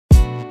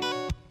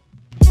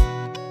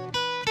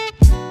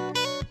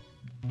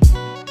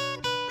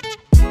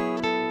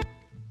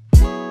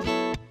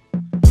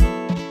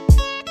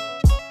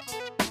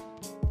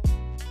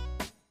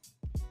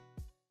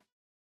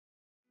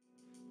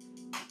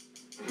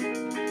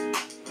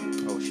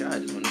try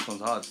this one. This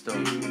one's hard still.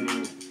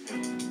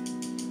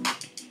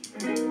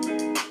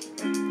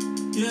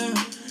 Yeah,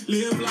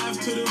 live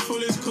life to the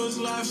fullest, cause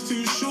life's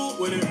too short.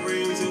 When it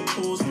rains, it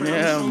pours.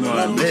 Yeah,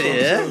 man.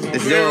 Yeah,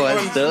 it's your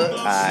one still.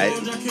 Alright.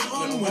 When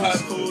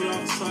it's cold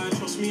outside,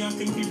 trust me, I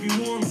can keep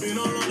you warm. Been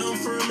on lockdown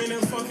for a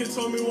minute, fucking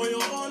tell me what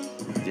you're on.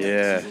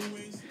 Yeah.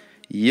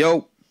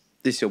 Yo,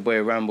 this your boy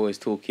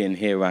Ramboistalking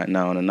here right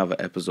now on another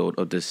episode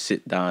of the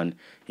Sit Down.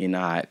 You know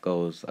how it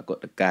goes. I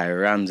got the guy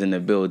Ramz in the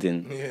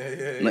building.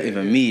 Not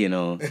even me, you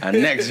know.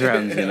 And next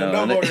Ramz, you know.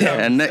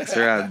 And next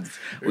Ramz.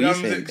 What you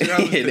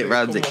saying?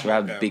 Ramz X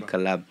big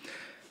collab.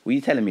 What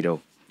you telling me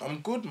though? I'm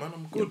good, man.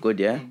 I'm good. You're good,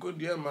 yeah? I'm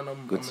good, yeah, man.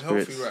 I'm spirits.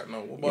 Healthy right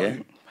now. What about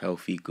you?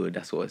 Healthy, good.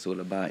 That's what it's all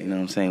about. You know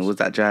what I'm saying? What's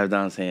that drive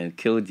down saying?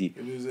 Killed you.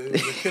 It was a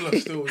killer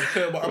still. It was a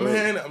killer, but I'm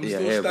here, innit? I'm still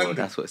standing. Bro,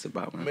 that's what it's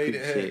about, man. Made it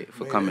Appreciate here. it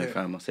for coming,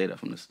 fam. I'll say that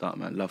from the start,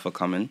 man. Love for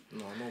coming.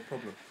 No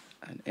problem.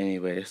 And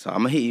anyway, so I'm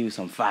going to hit you with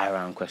some fire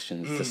round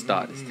questions to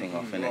start this thing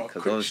off, innit?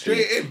 Because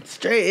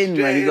straight in,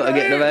 man. You got to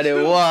get them out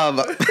of warm.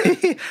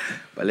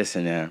 But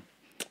listen, yeah.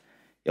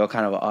 You're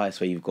kind of an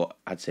artist where you've got,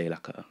 I'd say,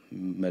 like a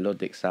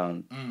melodic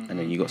sound, and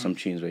then you got some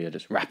tunes where you're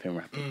just rapping.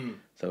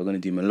 So we're going to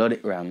do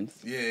melodic Ramz.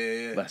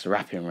 Yeah. But that's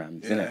rapping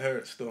Ramz, yeah, innit? I heard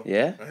it still.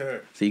 Yeah? I heard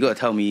it. So you got to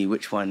tell me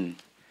which one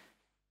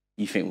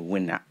you think will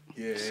win that.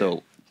 Yeah.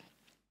 So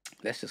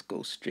let's just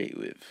go straight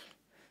with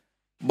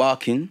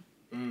Barking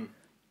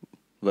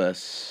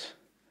versus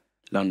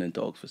London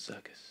Dogs for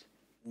Circus.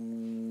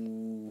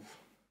 Ooh.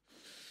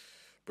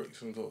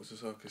 Bricks and Dogs for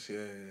Circus,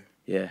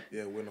 Yeah.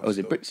 Yeah, winner. Oh, is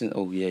it Bricks and...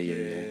 Oh, yeah.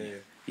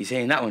 You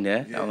saying that one,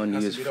 yeah? That one, you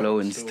was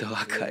flowing still.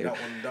 I can't...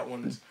 That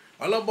one's...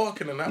 I love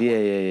Barking and that one.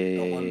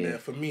 Yeah. That one there.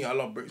 For me, I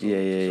love Bricks and Yeah.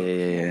 Dogs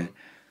for Circus.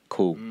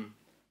 Cool.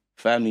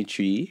 Family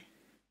Tree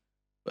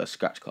versus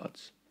Scratch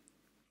Cards.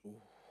 Ooh.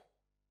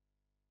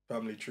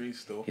 Family Tree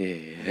still. Yeah.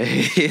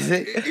 Is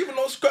it? Even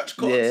though Scratch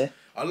Cards, Yeah.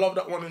 I love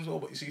that one as well.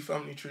 But you see,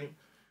 Family Tree,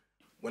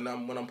 when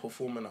I'm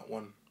performing that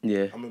one,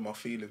 I'm in my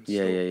feelings.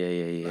 Yeah.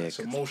 Like, it's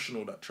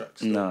emotional, that track.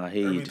 Still. Nah, I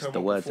hear you. Just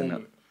the words and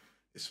that.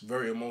 It's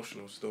very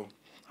emotional still.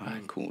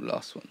 Alright, cool.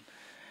 Last one.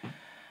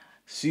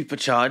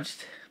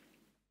 Supercharged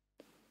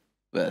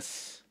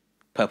versus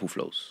Purple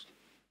Flows.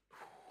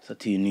 So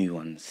two new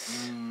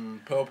ones.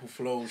 Purple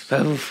Flows.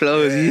 Purple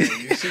Flows. Yeah,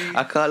 you see,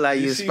 I can't lie,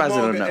 you was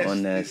spazzing on that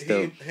one there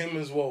still. Him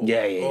as well.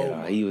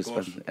 Yeah. He was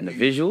spazzing. And the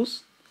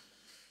visuals?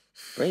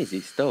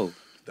 Crazy still.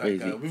 That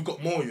guy. We've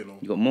got more, you know.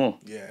 You got more?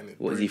 Yeah.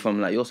 What is he from,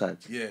 like your side?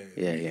 Yeah.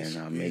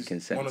 Nah, making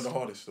sense. One of the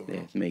hardest though.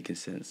 Yeah, it's making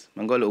sense.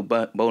 Man, got a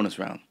little bonus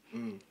round.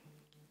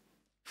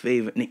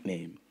 Favourite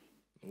nickname?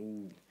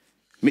 Ooh.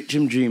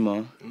 Mitchum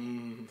Dreamer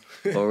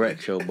or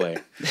Retro Boy?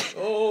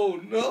 Oh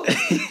no!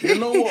 You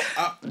know what?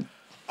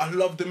 I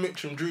love the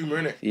Mitchum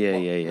Dreamer, innit?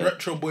 Yeah.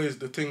 Retro Boy is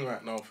the thing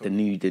right now. The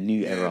new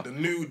era.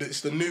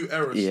 It's the new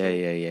era. Yeah.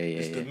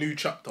 It's the new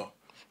chapter.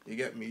 You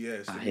get me? Yeah.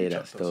 It's the I new hear chapter,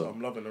 that still. So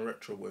I'm loving the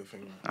Retro Boy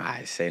thing.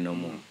 I say no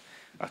more.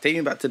 I'll take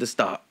you back to the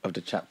start of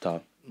the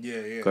chapter.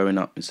 Yeah. Growing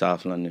up in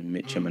South London,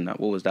 Mitchum and that.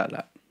 What was that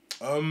like?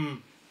 Do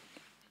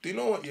you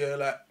know what? Yeah,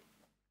 like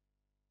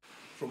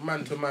from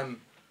man to man,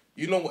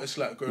 you know what it's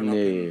like growing up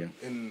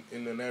in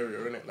an area,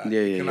 innit? Like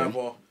it can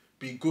either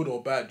be good or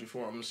bad. You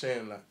feel what I'm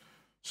saying? Like,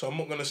 so I'm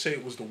not gonna say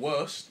it was the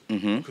worst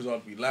because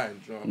I'd be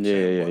lying. Do you know what I'm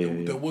saying?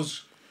 But there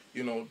was,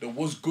 there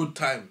was good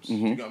times. You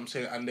know what I'm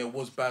saying? And there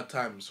was bad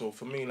times. So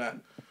for me, like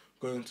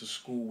going to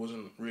school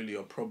wasn't really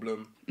a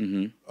problem.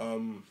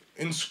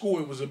 In school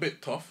it was a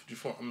bit tough. Do you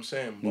feel what I'm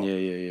saying? But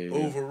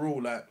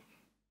overall, like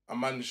I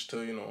managed to,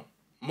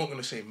 I'm not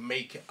gonna say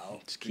make it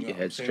out. Just keep your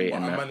head straight.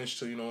 But I managed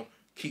to,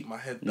 keep my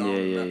head down.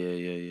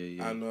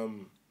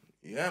 And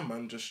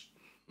man, just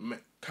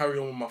carry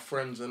on with my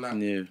friends and that.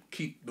 Yeah.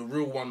 Keep the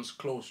real ones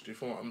close. Do you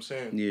feel what I'm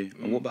saying? Yeah.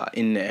 And what about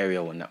in the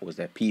area when that was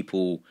there?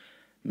 People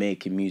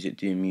making music,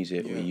 doing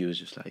music, where you was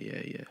just like,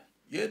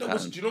 Yeah, there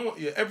was. Do you know what?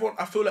 Yeah, everyone.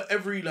 I feel like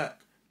every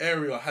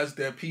area has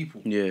their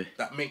people.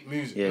 That make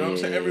music. You know what I'm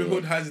saying? Every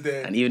hood has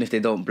their. And even if they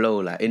don't blow,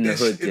 like in the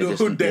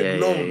hood, they're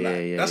known.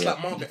 That's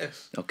like Margaret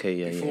S. Okay,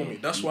 You feel me?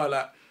 That's why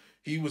like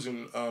he was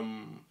in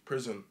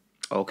prison.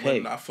 Okay.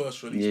 When I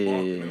first released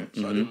Barking,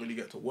 so I didn't really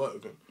get to work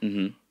with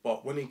him.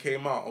 But when he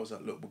came out, I was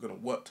like, look, we're gonna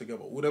work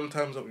together. All them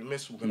times that we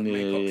missed, we're gonna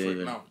make up for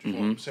it now. Do you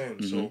know what I'm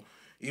saying? So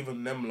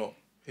even them lot,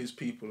 his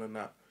people and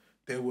that,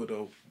 they were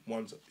the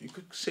ones that you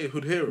could say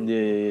hood heroes.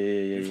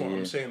 You know what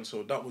I'm saying?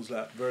 So that was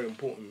like very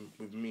important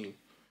with me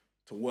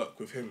to work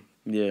with him.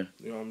 Yeah.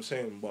 You know what I'm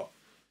saying? But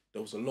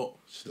there was a lot.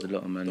 Still. There was a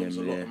lot of man. There was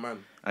a lot of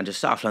man. And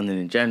just South London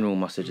in general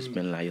must have just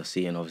been like, you're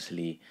seeing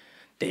obviously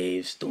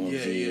Dave,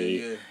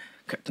 Stormzy,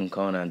 Captain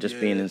Connor, and just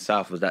being in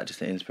South, was that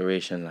just an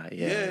inspiration? Like,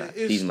 like,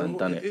 these man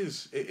done it. It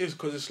is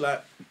because it's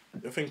like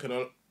you're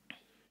thinking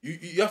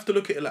you have to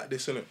look at it like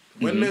this, innit?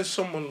 When there's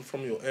someone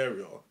from your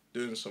area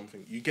doing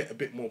something, you get a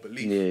bit more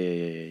belief.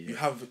 You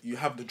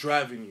have the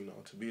drive in you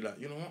now to be like,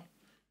 you know what?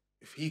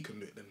 If he can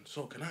do it, then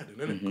so can I,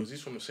 innit? Because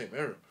he's from the same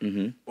area.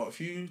 But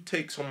if you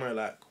take somewhere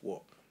like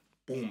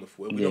Bournemouth,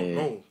 where we don't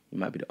know, you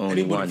might be the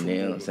only one. You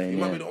know what I'm saying? You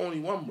might be the only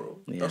one, bro.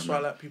 That's why I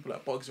like people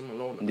like Bugsy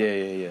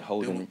Malone.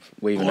 Holding,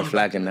 waving the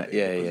flag and that. Like,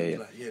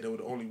 they were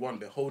the only one.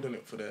 They're holding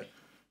it for their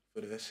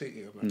for the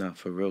city, man. Nah,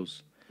 for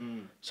reals.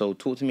 So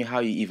talk to me how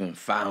you even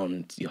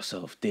found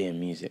yourself doing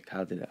music.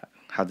 How did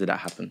that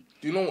happen?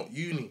 Do you know what?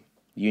 Uni,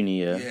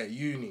 yeah. Yeah,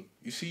 uni.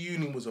 You see,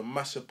 uni was a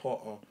massive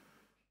part of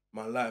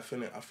my life,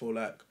 innit? I feel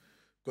like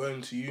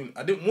going to uni.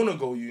 I didn't want to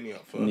go uni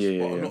at first,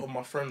 but a lot of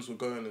my friends were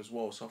going as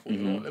well. So I thought, you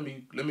know what?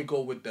 Let me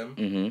go with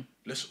them.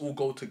 Let's all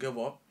go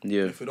together.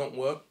 Yeah. If it don't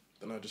work,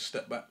 then I just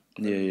step back.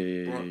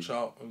 And branch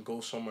out and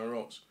go somewhere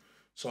else.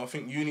 So I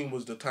think uni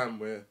was the time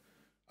where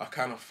I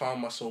kind of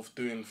found myself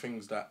doing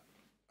things that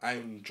I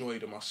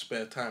enjoyed in my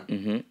spare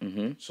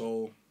time.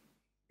 So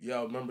yeah,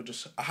 I remember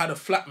I had a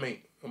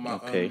flatmate in my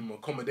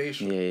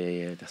accommodation.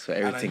 Yeah. That's where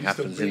everything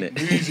happens, isn't it?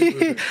 Music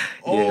with him.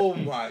 Oh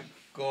my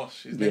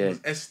gosh, his name was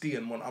SD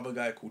and one other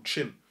guy called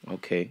Chin.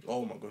 Okay.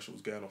 Oh my gosh, it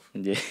was going off.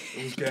 Yeah.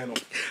 It was going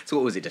off. So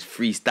what was it? Just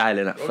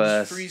freestyling at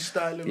first? Just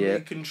freestyling,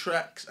 making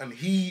tracks, and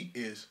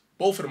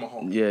both of them are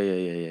hard.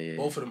 Yeah.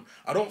 Both of them.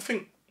 I don't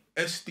think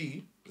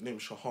SD, his name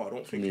is Shahar, I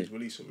don't think he's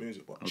releasing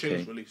music, but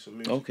Chin's releasing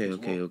music.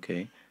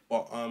 Okay.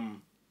 But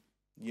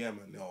yeah,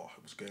 man, it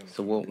was going off.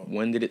 So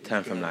when did it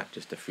turn from like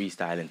just the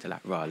freestyling to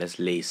like, right, let's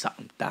lay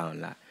something down,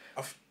 like?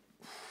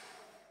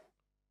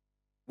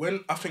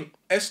 When I think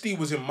SD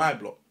was in my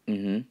block,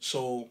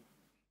 so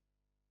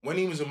when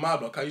he was in my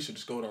block, I used to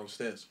just go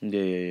downstairs.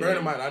 Yeah. Bearing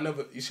in mind,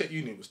 you said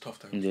uni was tough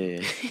times.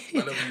 Yeah.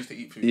 I never used to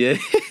eat food. Yeah.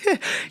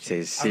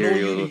 Say cereal. I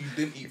know uni, you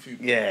didn't eat food.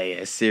 Bro.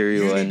 Yeah,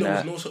 cereal uni, and there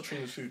that. was no such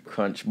thing as food, bro.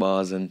 Crunch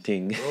bars and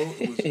things. Bro,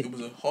 it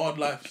was a hard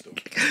life still.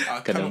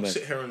 I cannot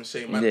sit here and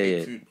say man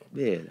ate food,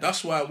 bro. Yeah.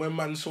 That's why when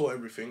man saw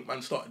everything,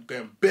 man started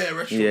going bare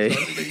restaurants.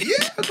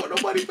 I got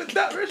no money for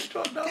that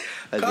restaurant now.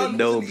 I didn't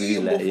know,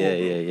 like,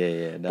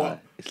 yeah. Nah, but,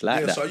 it's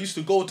like that. So I used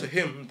to go to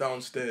him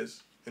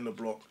downstairs in the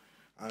block,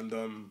 and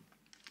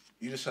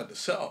you just had the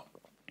setup.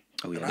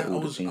 Oh yeah, I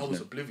was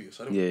oblivious.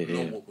 I didn't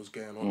know what was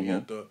going on. You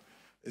had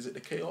is it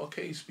the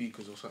KRK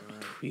speakers or something?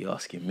 You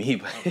asking me,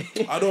 but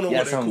I don't know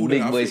what they called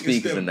it. Big boy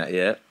speakers and that,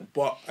 yeah.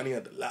 But and he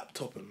had the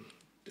laptop and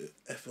the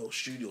FL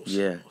Studio.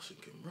 Yeah. I was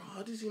thinking, bro,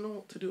 how does he know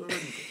what to do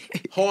already?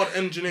 Hard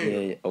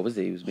engineer. Yeah. Oh, was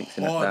it? He was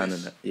mixing that down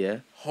and that. Yeah.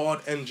 Hard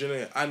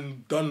engineer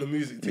and done the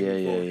music thing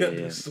before. He had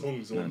the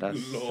songs on.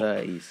 That's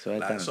 30. So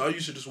I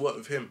used to just work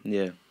with him.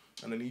 Yeah.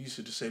 And then he used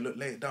to just say, look,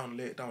 lay it down,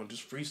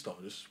 just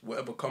freestyle, just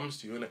whatever comes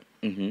to you, innit?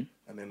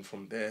 And then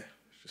from there,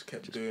 just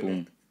kept doing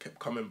it, kept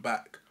coming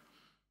back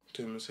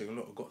to him and saying,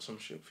 look, I got some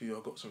shit for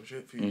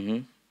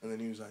you. And then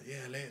he was like,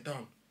 yeah, lay it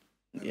down.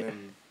 And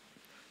then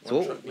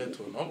one track led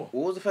to another.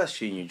 What was the first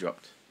tune you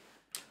dropped?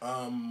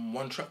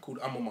 One track called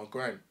I'm on My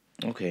Grind.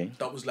 Okay.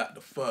 That was like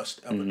the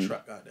first ever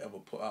track I'd ever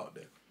put out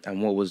there.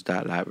 And what was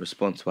that like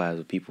response-wise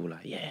of people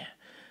like, yeah?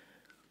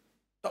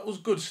 That was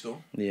good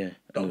still. Yeah.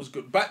 That was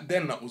good. Back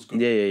then, that was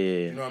good. Yeah.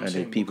 You know what I'm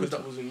saying? Because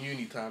that was in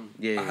uni time.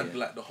 I had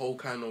like the whole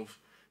kind of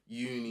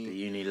uni... The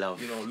uni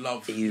love. You know,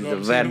 love. He's you know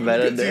the bad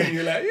man. The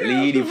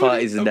uni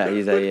parties and that.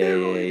 He's like,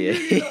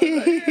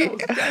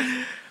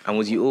 yeah. And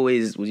was you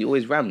always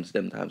Ramz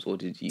them times, or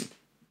did you...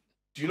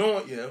 Do you know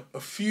what, yeah? A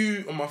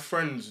few of my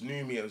friends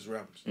knew me as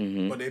Ramz.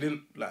 But they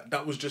didn't, like,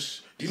 that was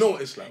just... Do you know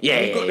what it's like?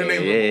 Yeah, you got the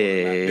name wrong.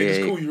 They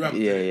just call you Ramz.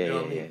 Yeah, you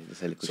know what I mean?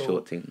 Just a little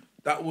short thing.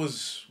 That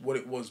was what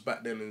it was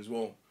back then as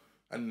well.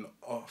 And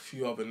a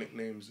few other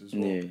nicknames as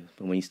well. Yeah,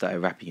 but when you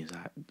started rapping, it's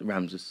like,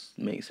 Ramz just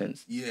makes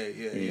sense. Yeah.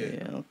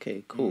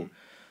 Okay, cool.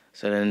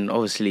 So then,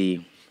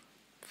 obviously,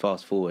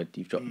 fast forward,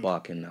 you've dropped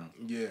Barking now.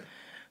 Yeah.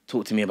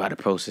 Talk to me about the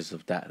process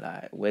of that.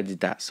 Like, where did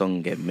that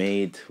song get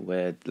made?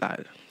 Where,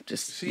 like,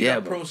 just... See,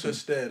 that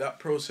process there,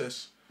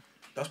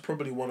 that's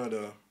probably one of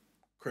the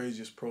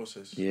craziest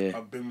processes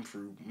I've been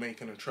through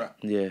making a track.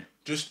 Yeah.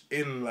 Just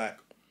in, like,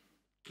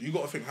 you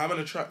got to think, having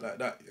a track like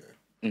that,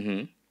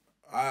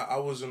 I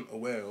wasn't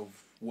aware of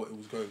what it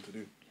was going to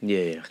do.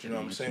 Yeah. Do you know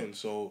what I'm saying?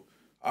 So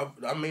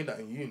I made that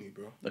in uni,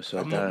 bro.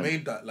 I've not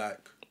made that like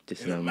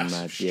just in a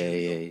massive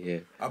studio. Yeah.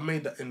 I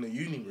made that in the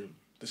uni room,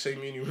 the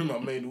same uni room I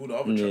made all the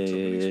other tracks I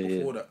released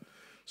before that.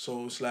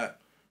 So it's like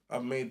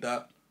I've made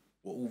that.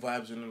 We're all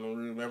vibes in the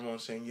room.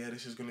 Everyone's saying, yeah,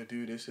 this is gonna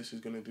do this. This is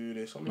gonna do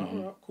this. I'm like,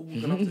 alright, cool. We're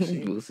gonna have to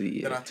see. We'll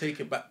see. Then I take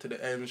it back to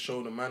the end,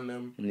 show the man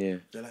them. Yeah.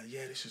 They're like,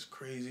 yeah, this is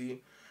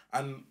crazy.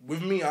 And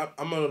with me,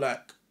 I'm a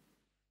like.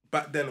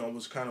 Back then, I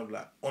was kind of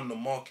like on the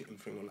marketing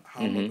thing. Like,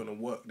 how am I going to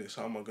work this?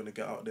 How am I going to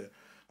get out there?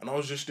 And I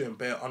was just doing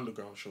bare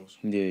underground shows.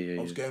 I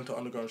was going to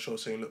underground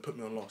shows saying, look, put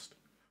me on last.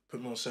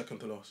 Put me on second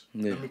to last.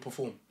 Let me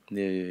perform.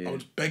 I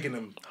was begging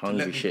them hungry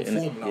to let me shit,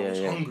 perform. Like, I was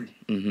hungry.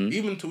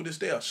 Even till this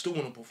day, I still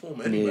want to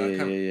perform anywhere I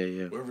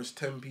can. Whether it's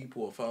 10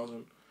 people or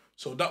 1,000.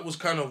 So that was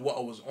kind of what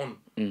I was on.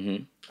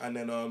 And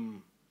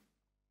then,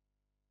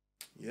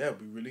 we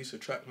released a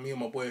track. Me and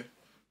my boy...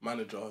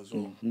 manager as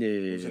well.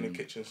 Was in the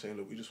kitchen saying,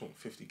 look, we just want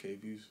 50k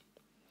views.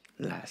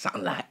 Like,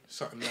 something like.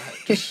 Just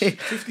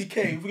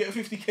 50k. If we get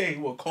 50k,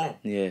 we're calm.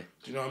 Yeah.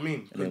 Do you know what I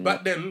mean? Because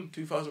back then,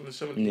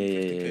 2017,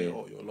 50k,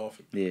 oh, you're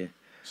laughing. Yeah.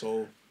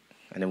 So.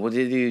 And then what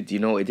did it do? Do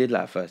you know what it did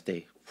like first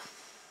day?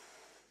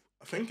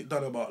 I think it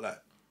done about like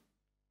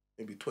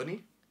maybe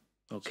 20.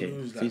 Okay. So it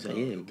was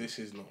like, this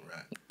is not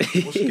right.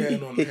 What's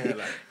going on here?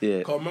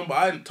 Like, can't remember,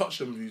 I hadn't touched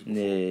them views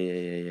before.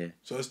 Yeah.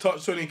 So it's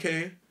touched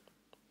 20k.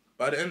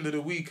 by the end of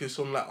the week, it's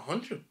on like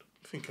 100. I'm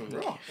thinking,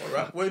 raw, all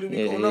right, where do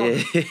we go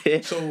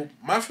now? So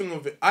my thing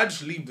of it, I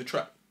just leave the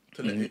track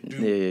to let it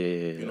do,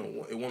 you know,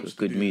 what it wants to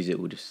do. Good music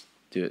will just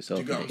do itself.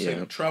 Do you get what I'm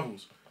saying? It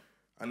travels.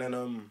 And then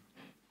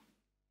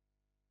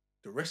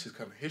the rest is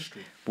kind of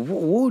history. But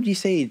what would you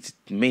say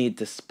made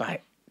the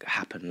spike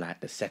happen,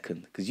 like the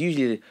second? Because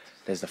usually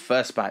there's the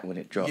first spike when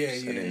it drops,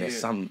 and then there's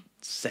some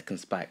second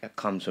spike that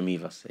comes from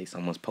either, say,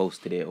 someone's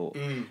posted it or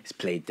it's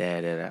played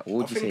there. What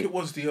would you say? I think it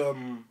was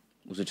the...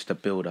 Was it just a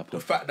build-up? The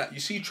fact that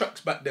you see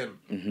tracks back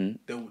then,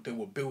 they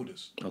were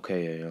builders.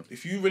 Okay, yeah.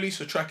 If you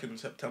release a track in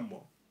September,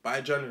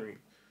 by January,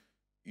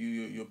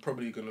 you're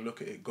probably going to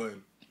look at it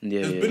going...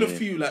 There's been a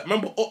few, like,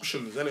 remember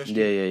Options, NSG?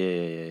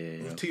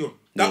 Yeah. With Tion.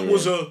 That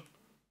was a...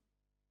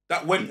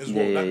 That went as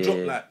well. That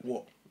dropped like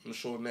what? I'm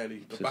sure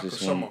nearly the back of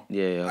summer.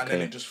 And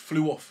then it just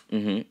flew off.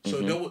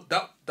 So there was,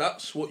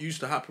 that's what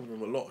used to happen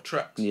with a lot of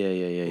tracks.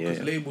 Because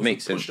labels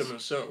would push them in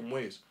certain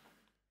ways.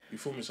 You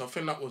feel me? So I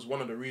think that was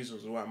one of the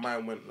reasons why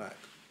mine went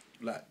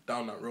like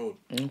down that road.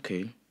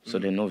 Okay. So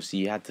then obviously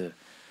you had to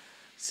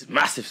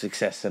massive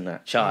success in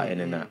that charting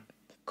and that.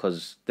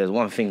 Because there's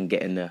one thing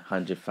getting the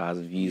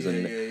 100,000 views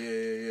on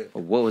it.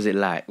 But what was it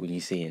like when you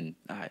seeing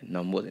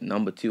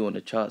number 2 on the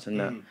charts and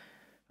that?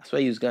 That's why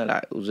you was going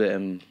like, was it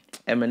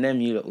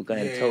Eminem you lot were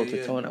going toe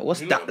to toe? What's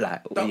that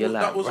like?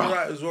 That was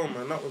alright as well,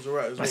 man. That was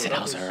alright as well. I said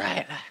that was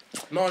alright.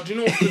 No, do you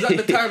know? Because at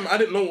the time I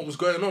didn't know what was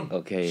going on.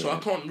 Okay. So I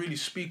can't really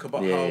speak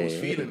about how I was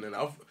feeling, and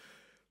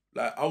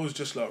I was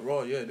just like,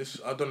 raw. Yeah,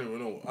 this I don't even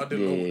know. I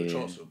didn't know what the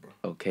charts were, bro.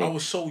 Okay. I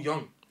was so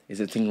young.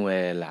 It's a thing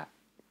where like,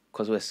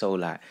 cause we're so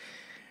like.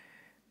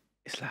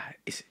 It's like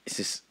it's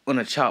just on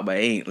a chart, but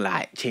it ain't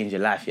like change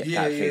your life yet.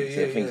 Type thing. So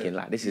you're thinking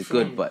like this is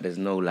good, but there's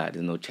no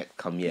check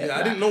come yet. Yeah,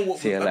 like, I didn't know what.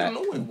 I didn't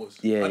know what it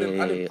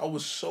was. I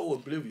was so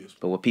oblivious.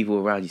 But what people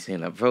around you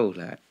saying like, bro,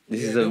 like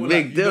this is a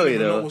big deal, you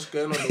know what's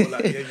going on. They were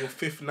like, yeah, you're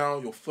 5th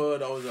now, you're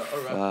 3rd. I was like, all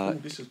right,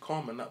 cool, this is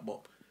calm and that, but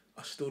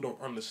I still don't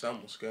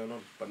understand what's going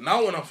on. But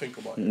now when I think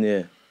about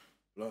it,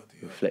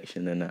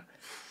 reflection and that.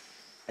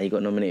 And you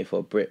got nominated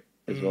for a Brit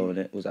as well,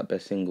 innit? Was that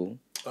best single?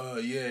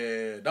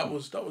 That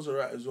was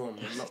alright as well,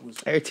 man.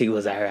 Everything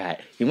was alright.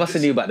 You must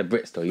have knew about the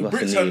Brits though. I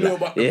knew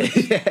about the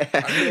Brits.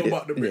 I knew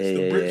about the Brits.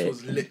 The Brits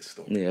was lit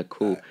still. Yeah,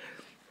 cool.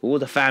 What was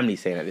the family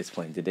saying at this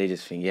point? Did they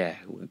just think, yeah,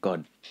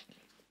 God,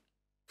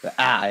 we're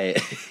out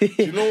of it?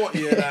 Do you know what?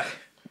 Yeah,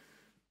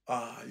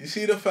 like, you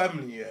see the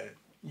family,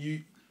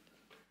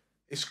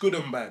 it's good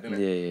and bad,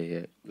 isn't it?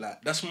 Yeah.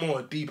 Like that's more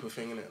a deeper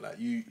thing, innit? Like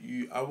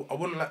I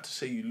wouldn't like to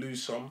say you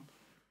lose some,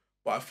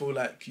 but I feel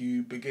like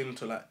you begin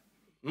to like.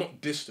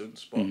 Not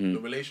distance, but the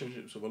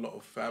relationships of a lot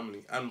of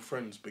family and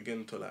friends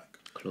begin to like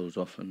close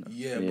off and that.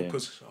 Yeah,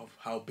 because of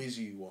how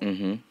busy you are.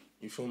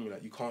 You feel me?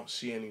 Like you can't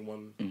see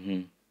anyone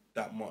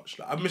that much.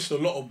 Like I missed a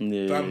lot of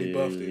family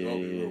birthdays. I'll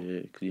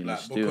be real.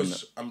 Like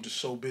because I'm just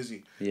so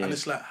busy, and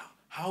it's like,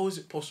 how is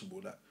it possible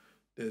that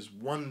there's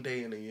one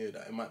day in a year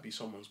that it might be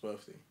someone's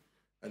birthday,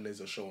 and there's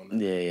a show on that?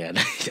 Yeah.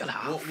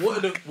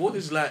 Like, what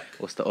is like?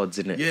 What's the odds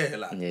in it? Yeah,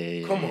 like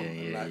come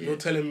on, like you're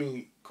telling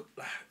me,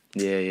 like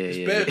it's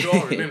bare yeah.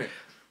 jarring, innit?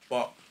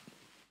 But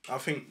I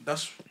think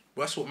that's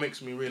what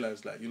makes me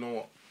realise, like, you know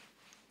what,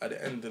 at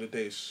the end of the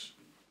day,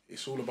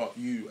 it's all about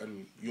you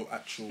and your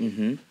actual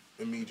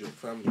immediate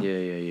family. Yeah.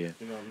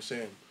 You know what I'm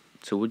saying?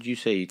 So would you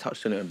say, you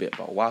touched on it a bit,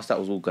 but whilst that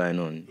was all going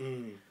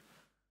on,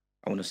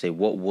 I want to say,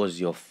 what was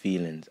your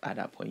feelings at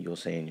that point? You're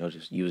saying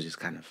you was just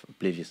kind of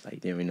oblivious, like you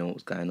didn't really know what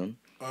was going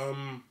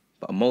on.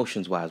 But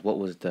emotions-wise, what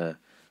was the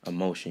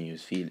emotion you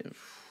was feeling?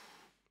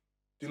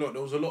 You know,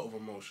 there was a lot of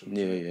emotions.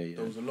 Yeah.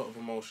 There was a lot of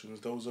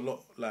emotions. There was a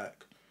lot,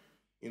 like...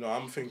 You know,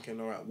 I'm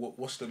thinking, all right,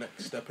 what's the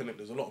next step in it?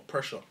 There's a lot of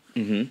pressure.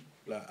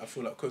 Like, I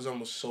feel like because I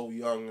was so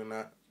young and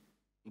that,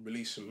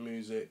 releasing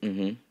music,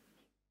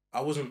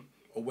 I wasn't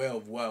aware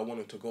of where I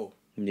wanted to go.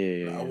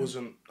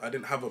 I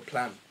didn't have a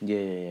plan.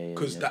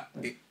 Because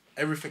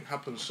everything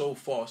happened so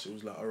fast, it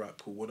was like, all right,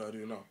 cool, what do I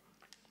do now?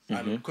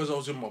 And because I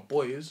was with my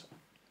boys,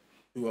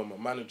 who are my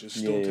managers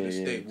still to this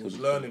day, was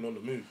learning on the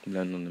move.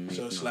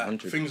 So it's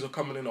like, things are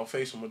coming in our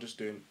face and we're just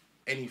doing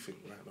anything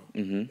right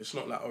now. It's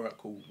not like, all right,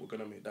 cool, we're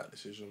going to make that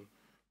decision.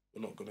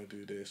 We're not going to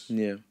do this.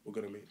 Yeah. We're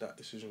going to make that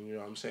decision, you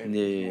know what I'm saying?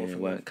 Yeah,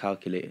 weren't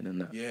calculating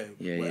and that. Yeah,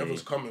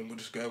 whatever's coming, we're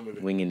just going with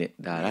it. Winging it.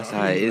 That's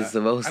how it is the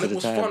most of the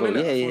time. And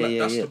it was fun, innit?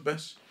 That's the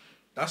best.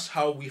 That's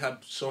how we had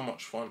so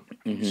much fun.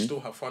 We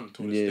still have fun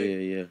to this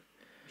day. Yeah.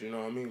 Do you know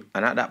what I mean?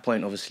 And at that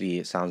point, obviously,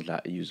 it sounds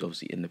like you was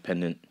obviously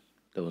independent.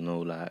 There was no,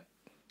 like...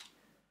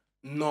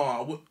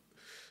 No,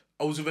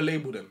 I was with a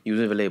label then. You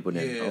was with a label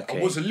then? Yeah, okay.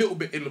 I was a little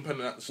bit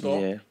independent at the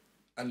start. Yeah.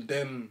 And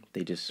then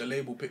the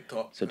label picked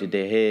up. So did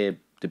they hear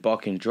the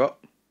Barking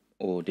drop?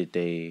 Or did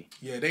they...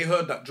 Yeah, they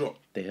heard that drop.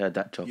 They heard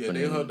that drop. Yeah,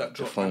 they heard that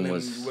drop. And then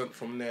we went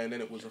from there and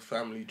then it was a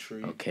family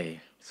tree. Okay.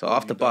 So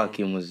after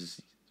Barking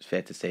was,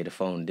 fair to say, the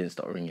phone didn't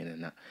start ringing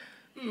and that.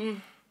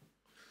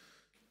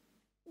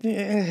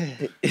 Yeah.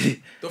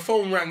 The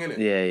phone rang, innit?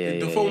 Yeah.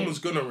 The phone was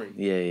gonna ring.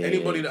 Yeah.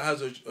 Anybody that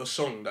has a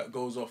song that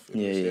goes off,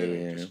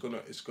 it's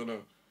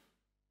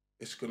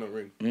it's gonna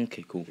ring.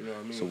 Okay, cool. You know what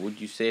I mean? So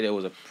would you say there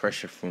was a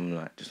pressure from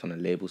like just on the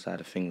label side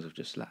of things of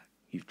just like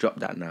you've dropped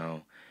that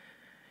now?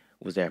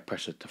 Was there a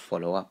pressure to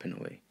follow up in a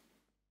way?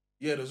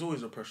 Yeah, there's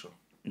always a pressure.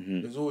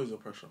 Mm-hmm. There's always a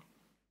pressure.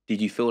 Did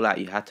you feel like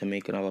you had to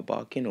make another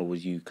bargain, or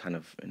was you kind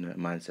of in a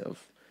mindset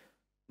of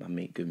I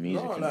make good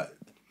music? No, like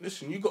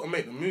listen, you got to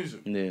make the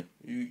music. Yeah.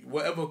 You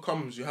whatever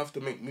comes, you have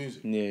to make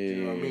music. Yeah. Do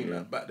you know what I mean? Yeah.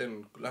 Like back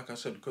then, like I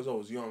said, because I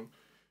was young,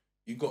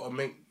 you got to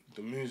make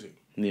the music.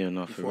 Yeah,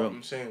 no, for real. What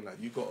I'm saying, like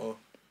you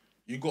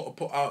got to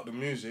put out the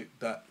music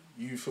that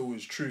you feel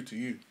is true to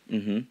you.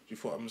 Mm-hmm. Do you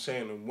feel what I'm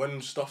saying? And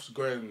when stuff's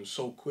going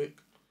so quick,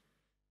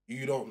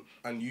 you don't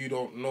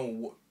know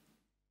what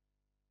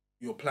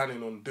you're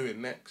planning on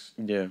doing next.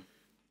 Yeah.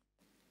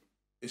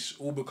 It's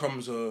all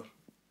becomes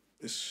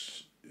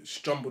it's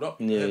jumbled up.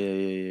 Yeah.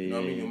 You know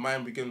what I mean? Your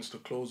mind begins to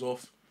close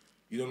off.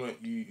 You don't know.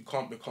 You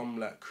can't become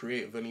like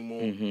creative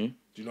anymore. Mm-hmm. Do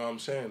you know what I'm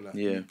saying? Like,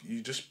 yeah.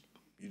 You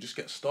just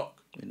get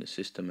stuck in the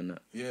system and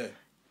that. Yeah.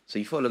 So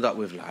you followed up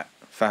with like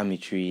Family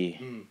Tree.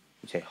 You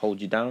say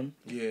Hold You Down.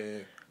 Yeah.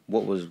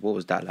 What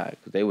was that like?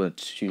 Because they were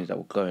tunes that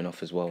were going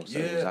off as well. So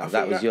yeah, it was like,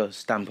 that was your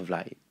stamp of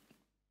like,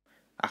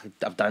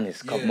 I've done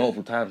this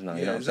multiple times now. Yeah,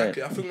 you know what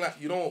exactly. I'm saying? I think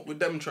like, you know what, with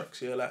them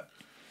tracks, yeah, like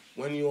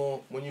when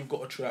you've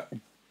got a track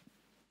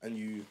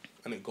and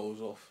it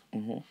goes off,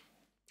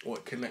 or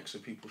it connects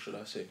with people, should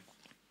I say,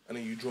 and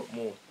then you drop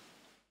more,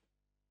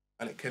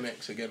 and it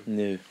connects again.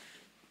 Yeah.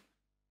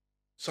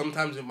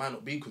 Sometimes it might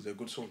not be because they're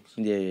good songs.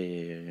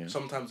 Yeah.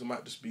 Sometimes it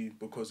might just be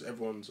because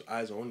everyone's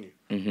eyes are on you.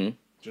 Mm-hmm. Do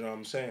you know what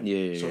I'm saying?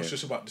 Yeah. So it's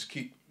just about just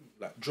keep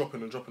like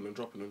dropping and dropping and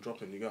dropping and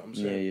dropping. You get what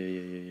I'm Yeah.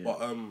 saying?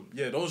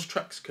 But those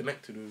tracks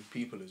connected with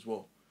people as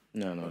well.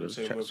 No, those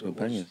tracks were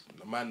bangers.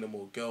 The man, them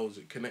or girls,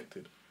 it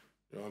connected.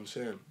 You know what I'm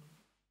saying?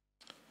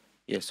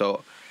 Yeah.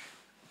 So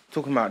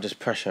talking about just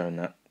pressure and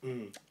that,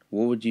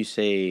 what would you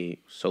say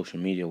social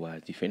media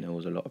wise? Do you think there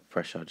was a lot of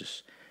pressure,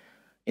 just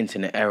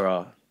internet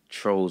era,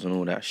 trolls and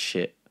all that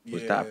shit?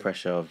 Was that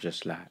pressure of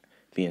just like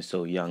being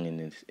so young in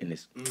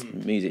this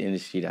music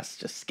industry that's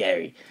just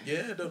scary?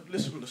 Yeah,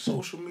 listen, the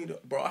social media,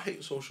 bro. I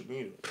hate social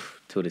media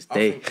till this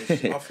day. I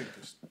think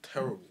it's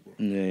terrible, bro.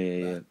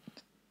 Yeah.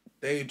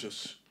 They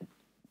just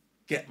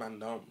get man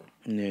down, bro.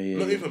 Yeah.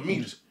 Not even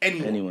me, just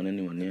anyone.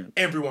 Anyone, yeah.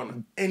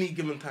 Everyone at any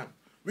given time.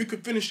 We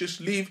could finish this,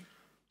 leave.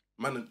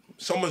 Man,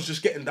 someone's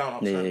just getting down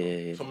outside.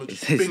 Yeah. Someone's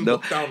just being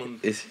looked down on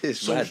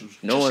socials.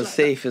 Bad. No one's like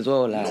safe as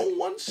well. Like. No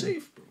one's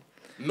safe, bro.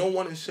 No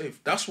one is safe.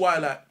 That's why,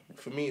 like,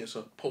 for me, it's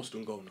a post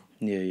and go now.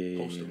 Yeah.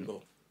 Post and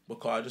go.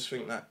 Because I just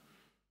think that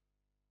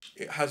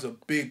it has a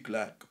big,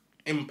 like,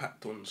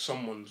 impact on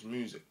someone's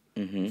music.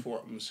 For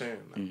what I'm saying.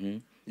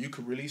 Like, you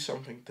could release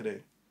something today.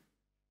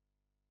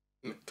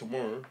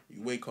 Tomorrow,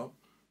 you wake up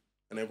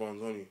and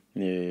everyone's on you.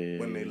 Yeah.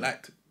 When they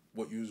liked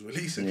what you was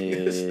releasing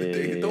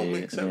yesterday. It don't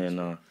make sense. Yeah,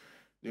 no.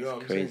 You know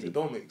what I'm saying? It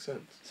don't make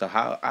sense. So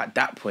how, at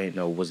that point,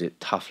 though, was it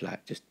tough,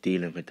 like, just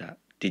dealing with that?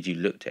 Did you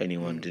look to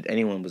anyone?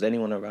 Was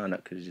anyone around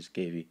that could have just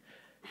gave you?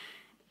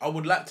 I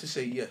would like to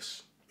say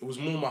yes. It was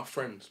more my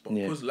friends. But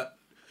because, like,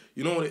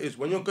 you know what it is?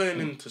 When you're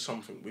going into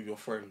something with your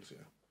friends,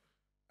 yeah,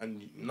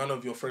 and none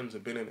of your friends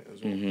have been in it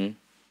as well,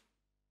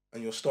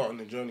 and you're starting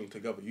the journey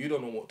together, you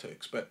don't know what to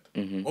expect.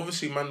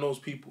 Obviously, man knows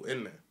people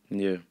in there.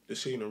 Yeah. The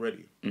scene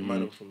already.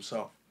 Man from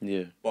South.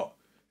 Yeah. But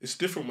it's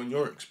different when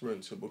you're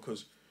experiencing it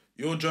because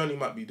your journey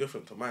might be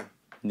different to mine.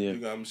 Yeah. You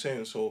know what I'm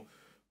saying? So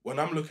when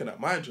I'm looking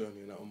at my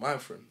journey now, my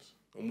friends,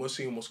 and we're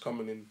seeing what's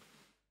coming in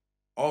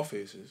our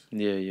faces.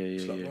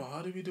 It's like, well,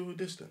 how do we deal with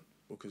this then?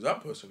 Because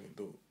that person ain't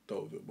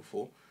dealt with it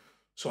before.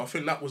 So I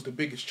think that was the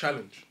biggest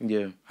challenge.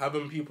 Yeah.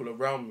 Having people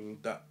around me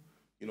that,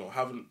 you know,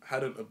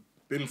 hadn't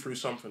been through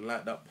something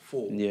like that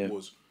before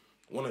was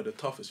one of the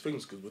toughest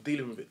things because we're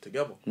dealing with it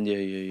together.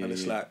 Yeah. And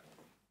it's like,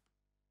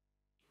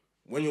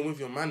 when you're with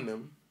your man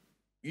them,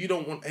 you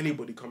don't want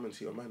anybody coming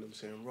to your man them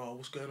saying, "Raw,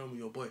 what's going on with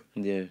your boy?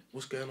 Yeah.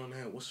 What's going on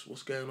here?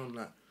 What's going on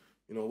like?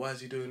 You know, why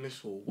is he doing this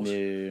for?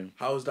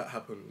 How has that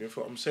happened?" You know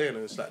what I'm saying?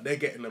 And it's like they're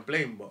getting the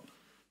blame, but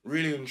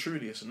really and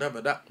truly, it's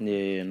never that.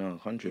 Yeah, no,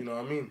 100. You know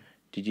what I mean?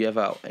 Did you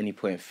ever at any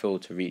point feel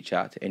to reach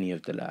out to any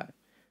of the like,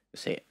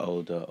 say,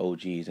 older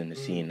OGs in the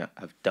scene that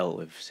have dealt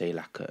with, say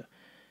like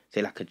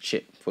a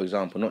Chip, for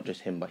example, not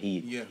just him, but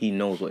he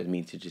knows what it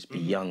means to just be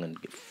young and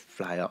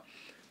fly up.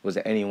 Was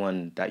there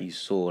anyone that you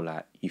saw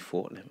like you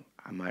thought, like,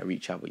 I might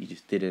reach out, but you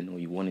just didn't, or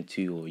you wanted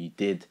to, or you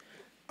did?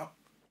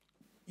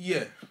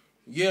 Yeah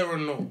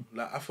and no.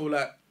 Like I feel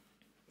like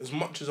as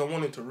much as I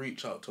wanted to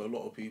reach out to a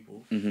lot of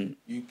people,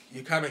 you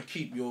kind of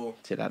keep your...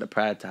 Is it like the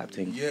pride type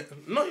thing? Yeah,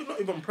 not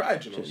even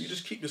pride, you know. You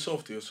just keep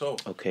yourself to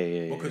yourself.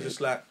 Okay, yeah. Because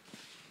it's like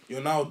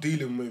you're now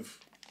dealing with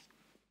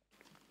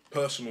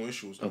personal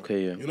issues. Now.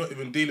 Okay, yeah. You're not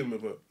even dealing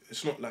with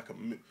it's not like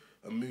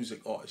a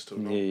music artist to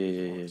another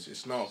artist.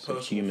 It's now a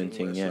personal human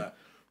thing, yeah. Like,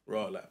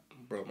 raw, like,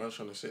 bro, man's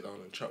trying to sit down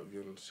and chat with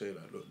you and say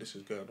like, look, this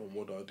is going on,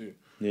 what do I do?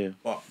 Yeah.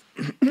 But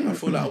I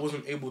feel like I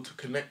wasn't able to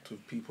connect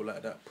with people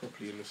like that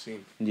properly in the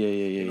scene. Yeah.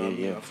 You know what I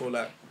mean? I feel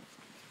like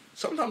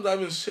sometimes I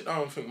even sit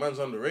down and think man's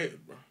underrated,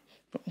 bro.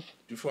 Do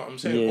you feel what I'm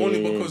saying?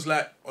 Only because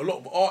like a lot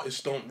of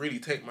artists don't really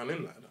take man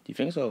in like that. You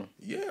think so?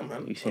 Yeah,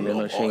 man. You saying they're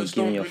not showing,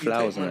 giving you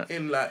flowers and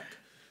that?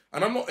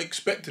 And I'm not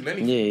expecting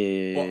anything.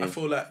 Yeah. But I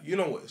feel like, you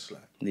know what it's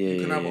like. Yeah,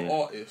 you can have an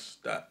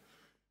artist that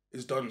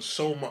has done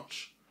so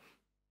much,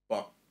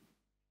 but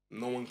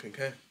no one can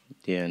care.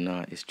 Yeah,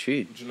 nah, it's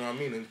true. Do you know what I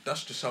mean? And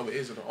that's just how it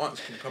is. And an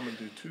artist can come and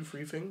do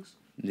 2-3 things.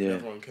 Yeah.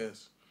 Everyone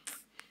cares.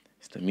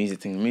 It's the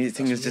music thing. The music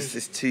thing is just,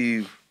 it's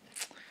too...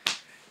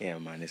 Yeah,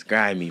 man, it's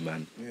grimy,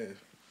 man. Yeah.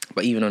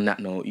 But even on that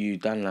note, you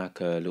done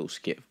like a little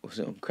skit, was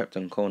it on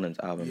Krypton Conan's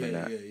album and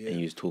that? Yeah. And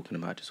you was talking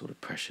about just all the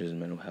pressures,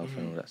 mental health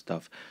and all that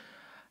stuff.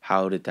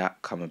 How did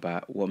that come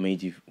about? What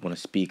made you want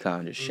to speak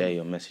out and just share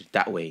your message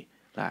that way?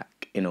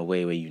 Like, in a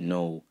way where you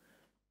know,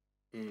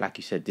 like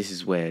you said, this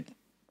is where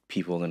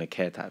people are going to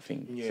care type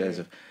thing. Yeah.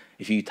 So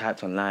if you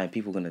typed online,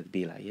 people are going to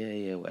be like,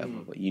 yeah, whatever.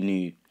 But you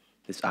knew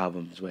this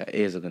album is where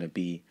ears are going to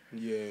be.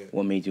 Yeah.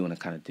 What made you want to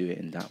kind of do it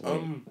in that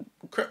way?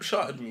 Crep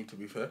shouted me, to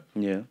be fair.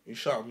 Yeah. He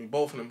shouted me.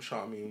 Both of them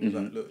shouted me. And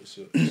was like, look,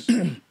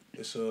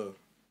 it's a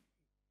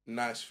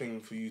nice thing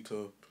for you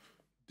to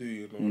do,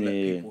 you know, let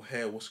people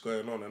hear what's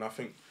going on. And I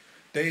think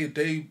they've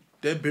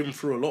been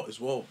through a lot as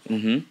well.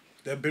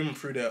 They've been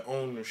through their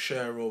own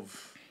share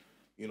of,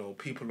 you know,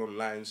 people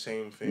online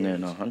saying things. Yeah,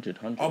 no, 100.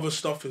 Other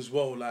stuff as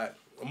well, like,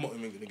 I'm not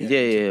even going to get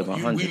into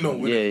it. But we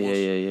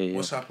know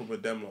what's happened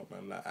with them lot,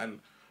 man. Like, and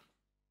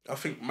I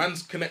think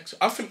man's connects.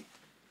 I think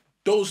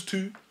those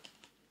two,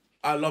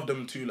 I love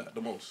them two like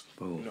the most.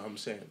 You know what I'm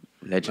saying?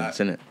 Legends,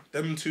 like, innit?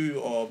 Them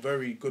two are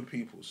very good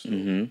people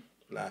still.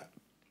 Like,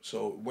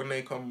 so when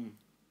they come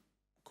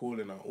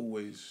calling, I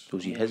always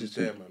hesitant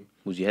there, man.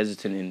 Was you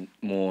hesitant in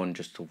more on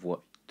just of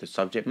what the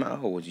subject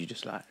matter, or was you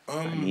just like,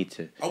 I need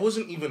to? I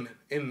wasn't even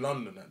in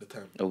London at the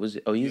time. Oh, was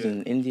it? Oh, you was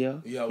in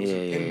India? Yeah, I was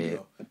in India.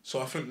 So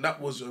I think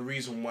that was a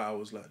reason why I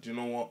was like, do you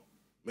know what?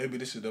 Maybe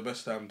this is the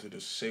best time to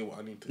just say what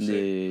I need to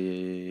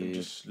say and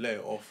just let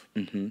it off.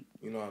 You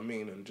know what I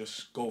mean? And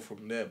just go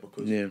from there,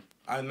 because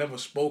I never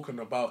spoken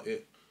about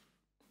it,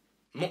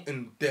 not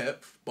in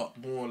depth, but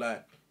more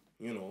like,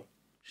 you know,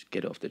 just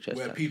get it off the chest.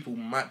 Where people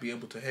might be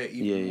able to hear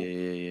even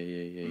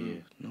more.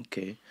 Yeah.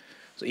 Okay.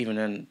 So even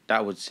then,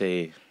 that would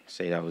say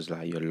that was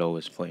like your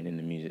lowest point in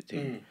the music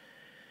thing.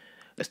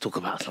 Let's talk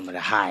about some of the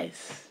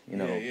highs. You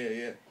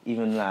know,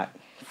 even like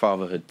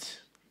Fatherhood.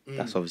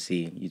 That's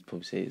obviously, you'd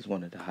probably say it's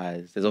one of the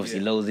highs. There's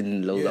obviously lows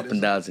up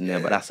and downs in there,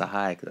 but that's a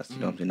high, because that's, you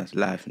know what I'm saying, that's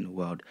life in the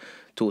world.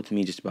 Talk to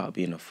me just about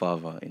being a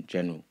father in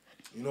general.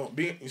 You know,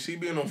 being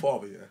a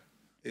father,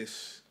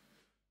 it's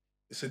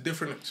a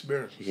different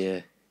experience.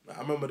 Yeah. Like,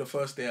 I remember the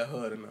first day I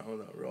heard, and I was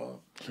like, raw.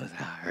 I was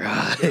like,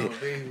 right.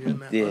 Baby, and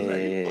that. I was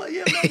like, oh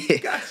yeah, man, you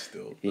gassed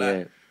still.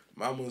 Like,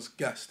 man was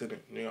gassed in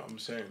it, you know what I'm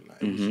saying?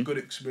 Like, it was a good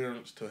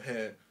experience to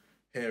hear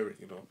it,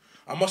 you know.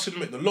 I must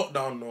admit, the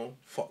lockdown, though,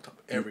 fucked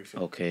up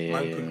everything. Okay,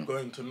 Man couldn't go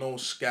into no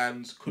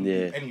scans, couldn't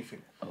do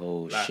anything.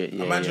 Oh, like, shit,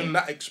 imagine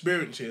that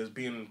experience here is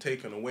being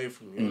taken away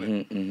from you,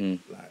 innit?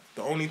 Like,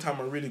 the only time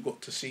I really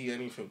got to see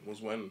anything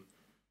was when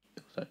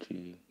it was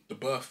actually the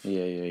birth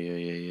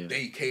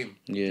day came.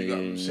 You know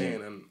what I'm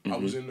saying? And I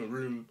was in the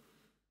room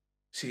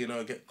seeing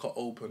her get cut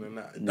open and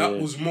that. That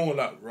was more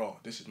like, raw,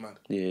 this is mad.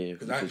 Yeah.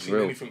 Because I hadn't seen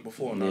anything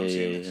before, and I'm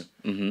seeing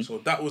this. So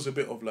that was a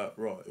bit of like,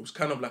 raw. It was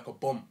kind of like a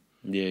bomb.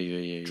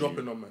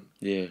 Dropping on, man.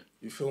 Yeah.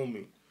 You feel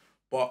me?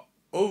 But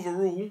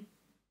overall,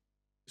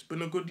 it's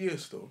been a good year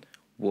still.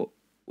 What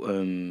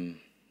would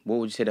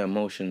you say the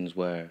emotions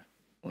were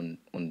on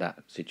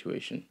that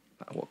situation?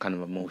 Like, what kind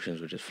of emotions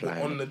were just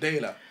flying? On the day,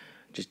 like?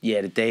 Just,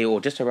 the day,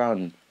 or just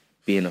around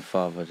being a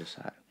father, just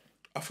like...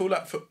 I feel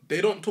like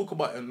they don't talk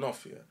about it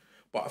enough,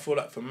 but I feel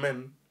like for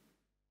men,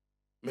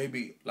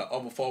 maybe like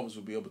other fathers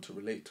will be able to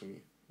relate to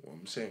me, what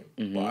I'm saying.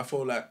 But I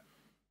feel like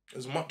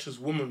as much as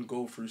women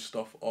go through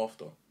stuff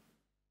after,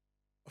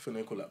 I think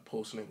they call it like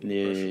postnatal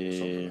depression or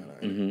something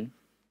like that.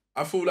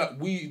 I feel like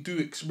we do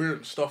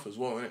experience stuff as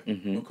well,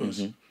 innit?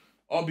 Because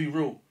I'll be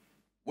real,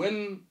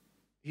 when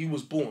he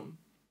was born,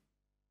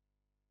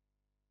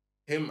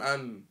 him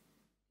and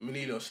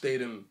Manila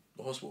stayed in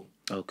the hospital.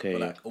 Okay. For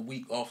like a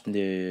week after.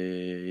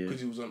 Because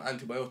he was on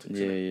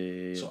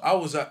antibiotics. So I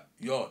was at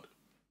yard,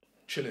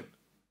 chilling.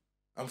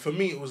 And for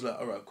me, it was like,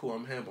 alright, cool,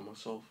 I'm here by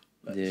myself.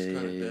 Like, it's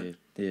kind of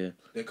dead.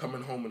 They're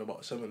coming home in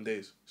about 7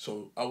 days.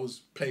 So I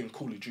was playing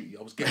Call of Duty.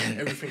 I was getting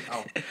everything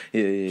out.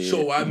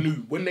 So I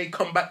knew when they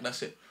come back,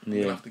 that's it. I'm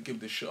gonna have to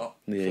give this shit up.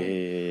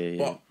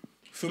 But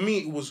for me,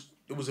 it was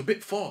a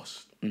bit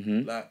fast.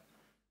 Like,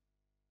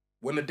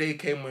 when the day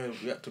came where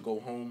we had to go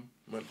home,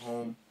 went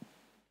home,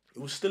 it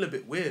was still a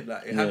bit weird.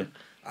 Like, I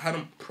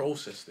hadn't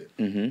processed it.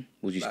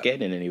 Was you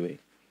scared in any way?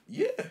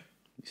 Yeah.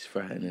 It's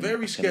frightening.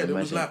 Very scared. It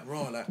was like,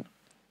 raw, like,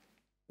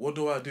 what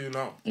do I do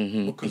now?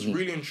 Because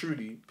really and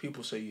truly,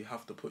 people say you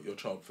have to put your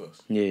child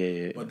first.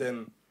 But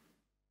then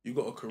you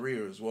got a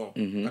career as well.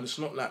 And it's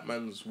not like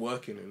man's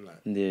working in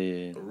like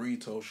a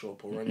retail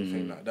shop or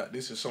anything like that.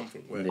 This is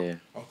something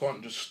where I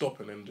can't just stop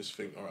and then just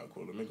think, all right,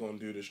 cool, let me go and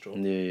do this job.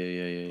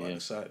 I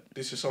decide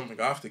this is something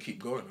I have to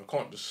keep going. I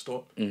can't just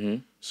stop.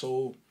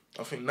 So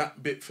I think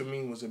that bit for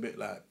me was a bit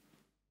like,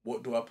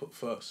 what do I put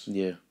first?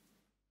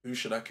 who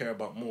should I care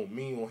about more,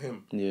 me or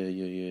him?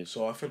 Yeah.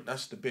 So I think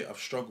that's the bit I've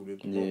struggled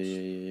with the most.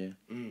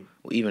 Yeah.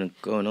 Well, even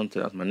going on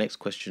to that, my next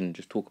question,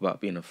 just talk about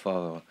being a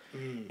father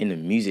in the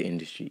music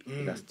industry.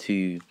 That's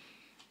two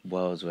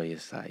worlds where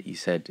it's like, you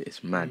said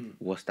it's mad.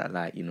 What's that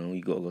like? You know,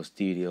 you got to go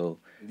studio.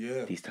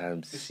 Yeah. These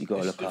times you got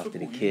to look after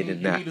the kid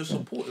and that. You need a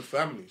supportive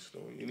family,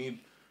 though. You need,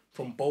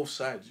 from both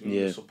sides, you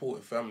need a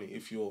supportive family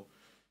if you're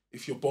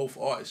both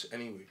artists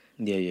anyway.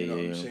 You know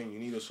what I'm saying? You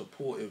need a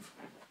supportive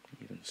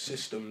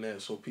system there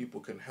so people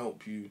can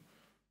help you,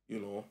 you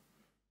know,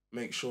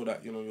 make sure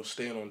that, you know, you're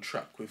staying on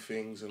track with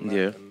things and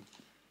that, and,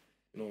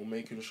 you know,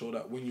 making sure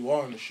that when you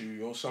are in the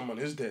studio, someone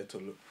is there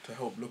to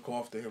help look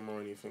after him or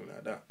anything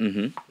like that.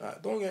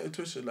 Like, don't get it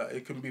twisted. Like,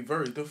 it can be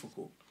very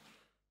difficult.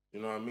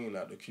 You know what I mean?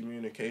 Like, the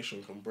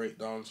communication can break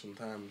down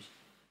sometimes.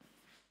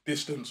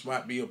 Distance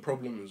might be a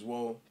problem as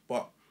well,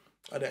 but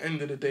at the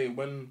end of the day,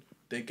 when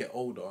they get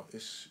older,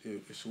 it's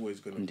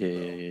always gonna be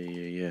better.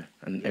 Yeah.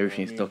 And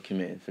everything's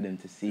documented for them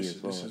to see as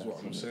well. This is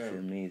what I'm saying.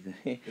 Amazing.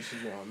 This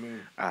is what I mean.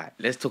 Alright,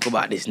 let's talk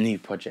about this new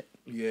project.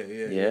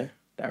 Yeah.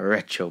 That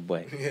retro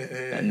boy.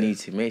 That need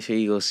to make sure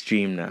you go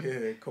stream that.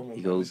 Yeah, come on.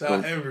 You go, it's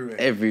out everywhere.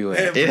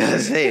 Everywhere. You know what I'm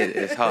saying?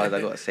 It's hard.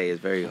 I gotta say,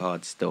 it's very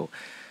hard still.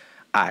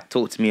 Alright,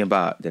 talk to me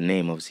about the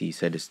name. Obviously, you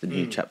said it's the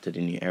new chapter, the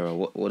new era.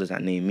 What does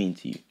that name mean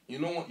to you? You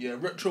know what? Yeah,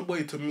 retro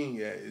boy to me,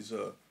 is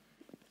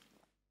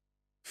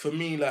for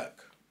me, like,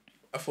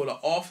 I feel like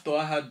after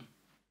I had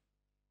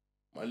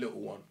my little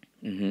one,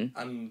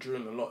 and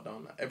during the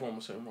lockdown, like, everyone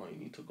was saying, right, you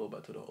need to go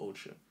back to the old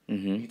shit.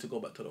 You need to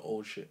go back to the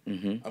old shit.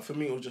 And for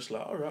me, it was just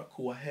like, all right,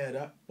 cool, I hear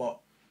that, but,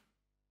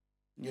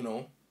 you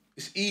know,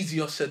 it's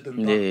easier said than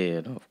done.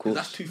 Yeah, no, of course.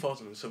 That's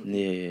 2017.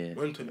 Yeah.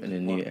 We're in 2021. In a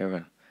new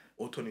era.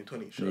 Or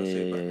 2020, should I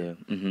say back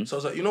then. So I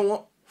was like, you know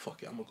what?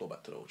 Fuck it, I'm going to go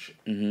back to the old shit.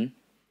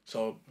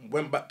 So I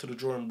went back to the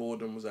drawing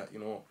board and was like, you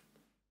know what?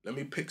 Let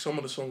me pick some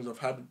of the songs I've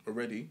had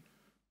already,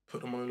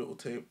 put them on a little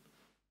tape,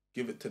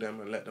 give it to them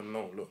and let them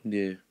know, look.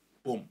 Yeah.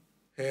 Boom.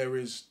 Here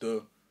is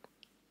the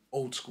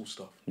old school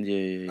stuff.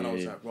 And I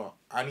was like, right,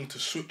 I need to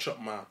switch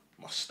up my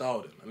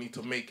style then. I need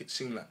to make it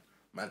seem like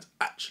man's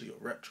actually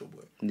a retro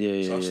boy.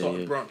 So I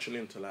started branching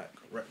into like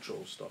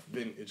retro stuff,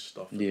 vintage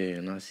stuff.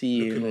 And I see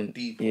you. Looking on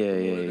deep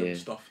and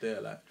stuff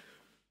there. Like,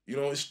 you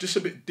know, it's just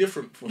a bit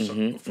different for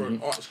for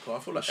an artist.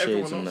 Cause I feel like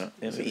shades everyone else.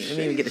 Let me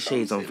even get the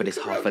shades on for this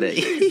half of it.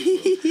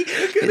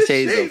 Get the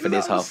shades on for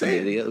this half of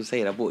it. You know what I'm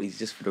saying? I bought these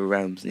just for the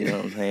Ramz. You know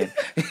what I'm saying?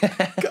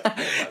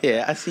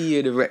 Yeah, I see you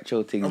in the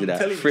retro things and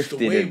that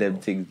thrifting and them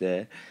things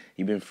there.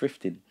 You've been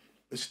thrifting.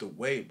 It's the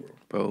way, bro.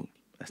 Bro,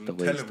 that's the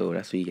way still.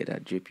 That's where you get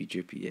that drippy.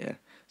 Yeah.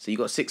 So you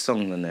got 6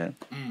 songs on there.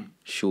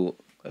 Short,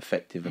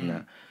 effective, and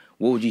that.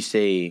 What would you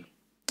say?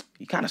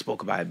 You kind of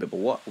spoke about it a bit, but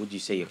what would you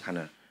say we're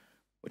trying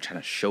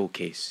to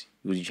showcase?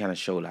 Was you trying to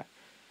show like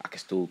I can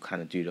still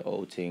kind of do the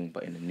old thing,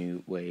 but in a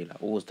new way? Like,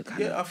 what was the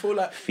kind of I feel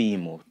like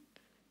theme or?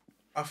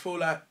 I feel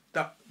like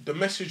that the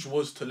message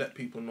was to let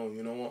people know,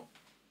 you know what?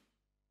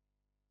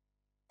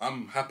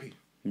 I'm happy.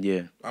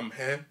 Yeah. I'm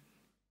here.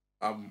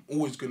 I'm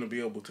always gonna be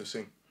able to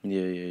sing.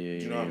 Yeah.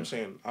 You know what I'm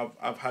saying?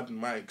 I've had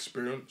my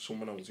experience from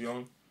when I was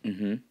young.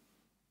 And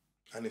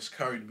it's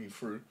carried me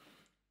through,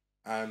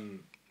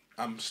 and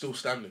I'm still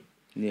standing.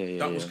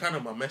 That was kind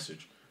of my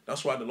message.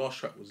 That's why the last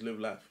track was Live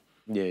Life.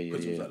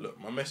 Because it was like, look,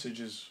 my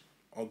messages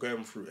are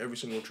going through every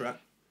single track,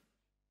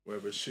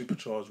 whether it's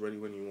Supercharged, Ready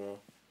When You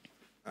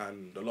Are,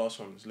 and the last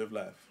one is Live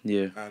Life.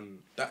 And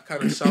that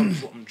kind of sound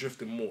is what I'm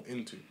drifting more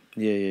into.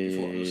 You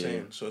know what I'm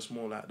saying? So it's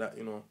more like that,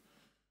 you know.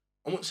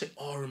 I wouldn't say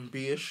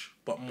R&B-ish,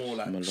 but more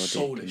like melodic,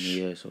 soulish.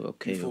 Yeah, so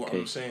okay. You feel what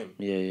I'm saying?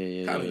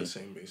 Yeah. Kind of the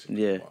same,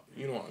 basically. But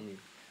you know what I mean?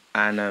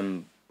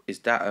 And is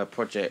that a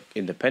project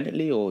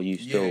independently, or are you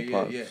still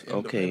part? Yeah.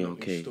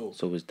 Okay. Still.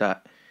 So is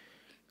that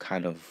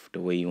kind of the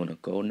way you want to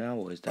go now,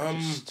 or is that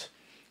just?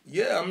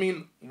 Yeah, I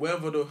mean,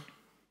 wherever the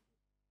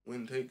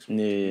wind takes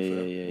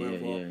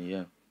me.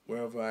 Yeah.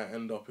 Wherever I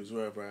end up is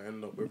wherever I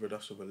end up. Whether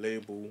that's with a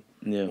label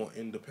or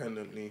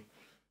independently,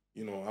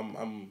 you know,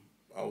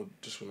 I would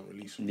just want to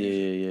release some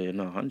music.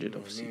 No, 100, you know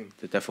obviously.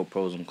 There's definitely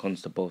pros and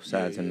cons to both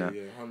sides and that.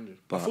 100.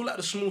 But I feel like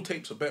the small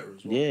tapes are better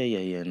as well.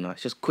 Yeah. No,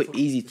 it's just quick,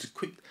 easy to,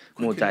 quick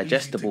more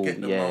digestible. Look,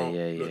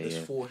 there's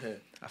 4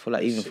 here. I feel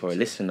like even for a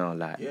listener,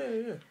 like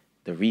the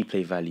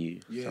replay value.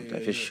 Sometimes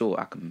if it's short,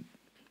 I can.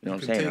 You know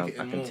what I'm saying?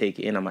 I can take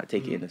it in. I might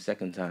take it in a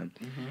second time.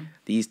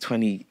 These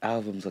 20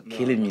 albums are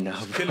killing me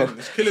now, bro.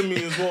 It's killing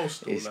me as well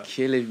still. It's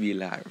killing me,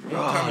 like,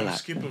 raw. I'm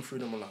skipping through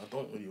them, I'm like, I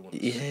don't really want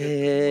to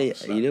skip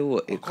them. You know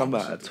what? It'll come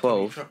out at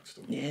 12.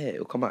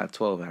 It'll come out at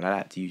 12, and I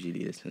like to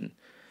usually listen.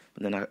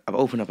 But then I've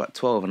opened up at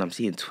 12, and I'm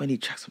seeing 20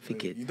 tracks. I'm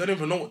thinking... You don't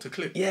even know what to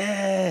click.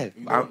 Yeah.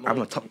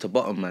 I'm a top to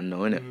bottom man,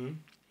 though, innit?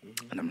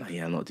 And I'm like,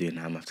 I'm not doing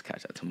that. I'm going to have to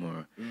catch that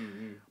tomorrow.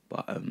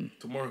 But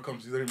tomorrow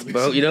comes, you don't even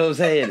bro, you know what I'm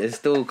saying? There's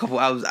still a couple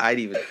albums I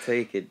didn't even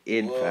take it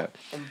in, fam.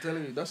 I'm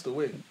telling you, that's the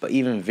way. But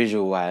even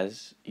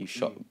visual-wise, you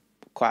shot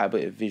quite a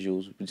bit of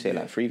visuals. Would you say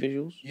like 3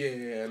 visuals? Yeah,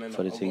 and then I've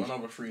got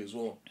another 3 as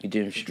well. You're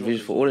doing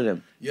visuals for all of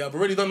them? Yeah, I've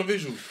already done the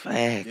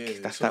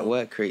visuals. That's that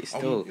work rate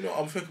still.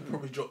 I'm thinking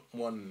probably drop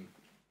one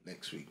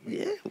next week. Maybe.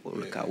 Yeah. Well,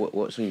 look out.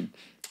 What soon?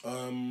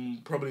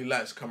 Probably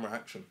Lights, Camera,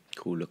 Action.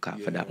 Cool. Look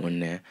out for that one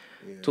there.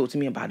 Yeah. Talk to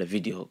me about the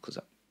video, because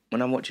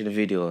when I'm watching the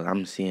video,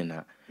 I'm seeing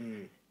that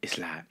it's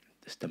like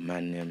it's the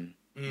man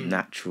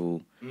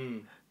natural,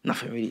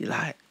 nothing really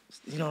like.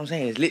 You know what I'm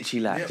saying? It's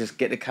literally like, just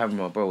get the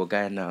camera, bro. We're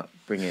going out.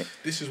 Bring it.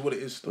 This is what it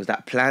is. Was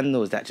that planned, or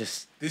was that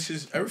just? This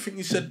is everything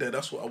you said there.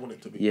 That's what I want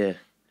it to be. Yeah.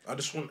 I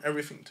just want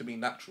everything to be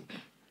natural.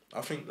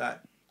 I think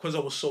like because I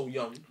was so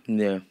young.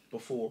 Yeah.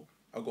 Before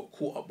I got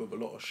caught up with a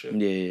lot of shit.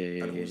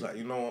 Yeah. And it was like,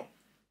 you know what?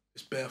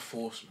 It's bare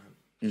force, man.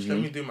 Just let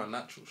me do my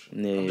natural shit.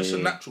 Yeah, I'm just a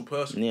natural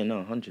person. Yeah, no,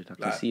 100. I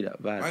can see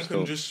that vibe. I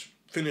can just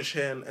finish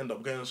here and end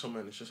up going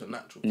somewhere and it's just a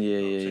natural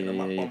thing. I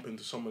might bump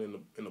into someone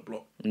in the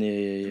block. Yeah.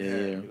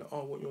 Be like,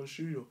 oh, what you on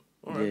studio?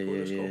 Alright, cool,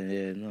 let's go.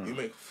 No. You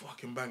make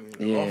fucking banging.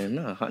 Yeah,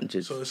 no,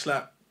 100. So it's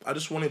like, I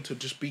just wanted to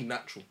just be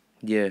natural.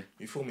 Yeah.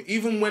 You feel me?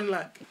 Even when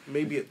like,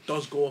 maybe it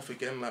does go off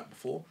again like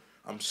before,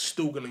 I'm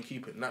still going to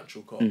keep it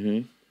natural, Carl.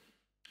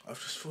 I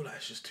just feel like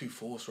it's just too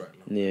forced right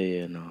now.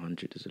 Yeah, no,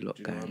 100. There's a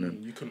lot going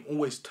on. You can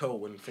always tell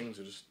when things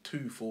are just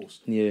too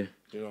forced. Yeah.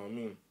 Do you know what I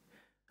mean?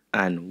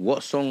 And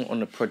what song on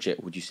the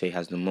project would you say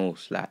has the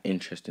most like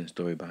interesting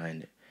story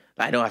behind it?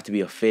 Like, it don't have to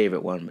be a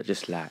favourite one, but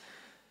just like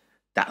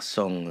that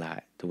song,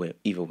 like the way,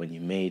 either when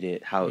you made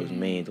it, how it was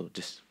made, or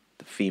just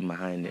the theme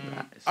behind it.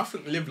 Like, I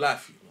think Live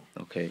Life, you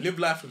know. Okay. Live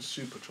Life and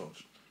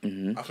Supercharged.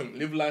 I think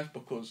Live Life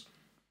because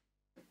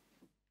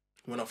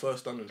when I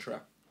first done the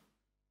track,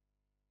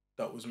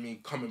 that was me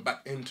coming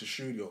back into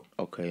studio.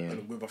 Okay, yeah.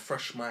 And with a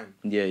fresh mind.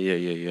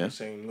 Yeah.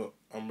 Saying, look,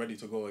 I'm ready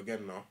to go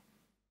again now.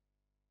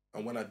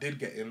 And when I did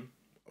get in,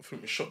 I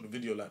think we shot the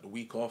video like the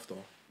week after.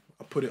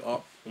 I put it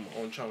up on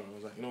my own channel. I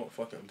was like, you know what,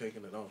 fuck it, I'm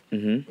taking it down.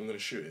 I'm going to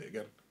shoot it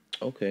again.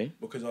 Okay.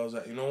 Because I was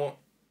like, you know what?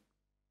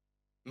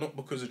 Not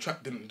because the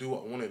track didn't do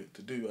what I wanted it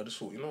to do. I just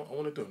thought, you know what, I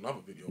want to do another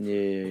video.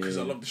 Because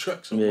I love the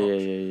track so much.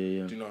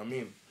 Yeah. Do you know what I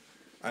mean?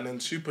 And then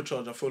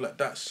Supercharged, I feel like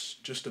that's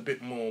just a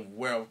bit more of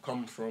where I've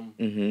come from.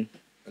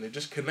 And it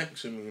just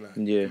connects with me. Like,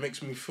 it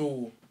makes me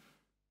feel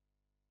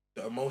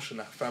the emotion,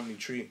 that family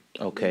tree.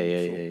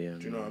 Okay, yeah.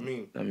 Do you know what I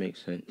mean? That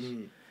makes sense.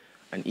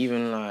 And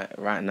even like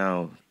right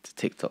now, the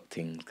TikTok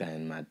thing's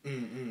going mad.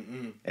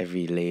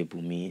 Every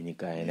label meeting you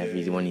going,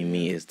 everyone you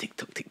meet is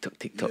TikTok.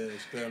 Yeah,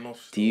 it's going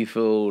off. Do you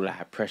feel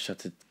like pressure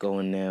to go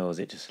in there, or is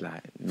it just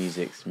like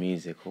music's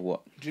music, or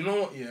what? Do you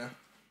know what,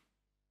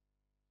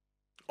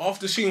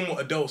 after seeing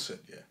what Adele said,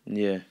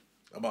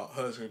 about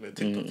her saying the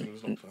TikTok thing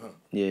is not for her.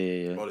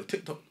 Yeah. Well, the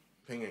TikTok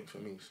thing ain't for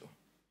me, so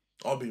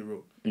I'll be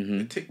real.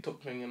 The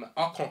TikTok thing, and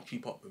I can't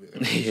keep up with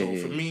it. So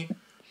for me,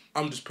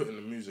 I'm just putting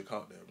the music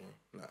out there, bro.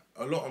 Like,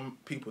 a lot of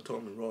people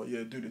told me, bro,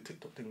 do the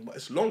TikTok thing, but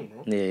it's long,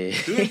 bro. Yeah.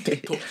 Doing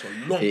TikToks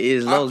are long. It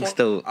is long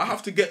still. I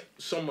have to get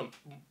someone,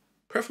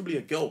 preferably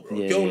a girl, bro.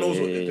 A girl knows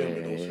what they're doing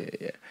with those things.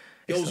 Yeah.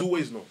 Girls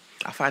always know.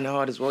 I find it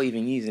hard as well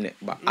even using it,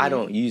 but I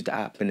don't use the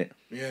app, innit?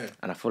 Yeah.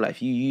 And I feel like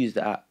if you use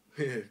the app,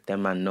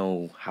 then man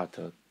know how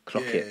to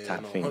clock it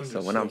type thing. 100%.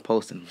 So when I'm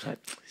posting, I'm like,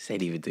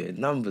 said even doing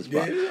numbers,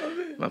 but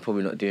I'm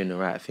probably not doing the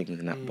right things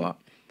and that. But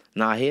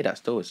now I hear that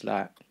still. It's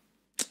like,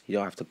 you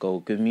don't have to go.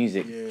 Good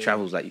music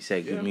travels, like you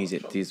said. Good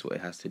music does what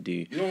it has to do.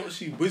 You don't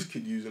see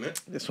WizKid using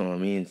it. That's what I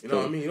mean. You know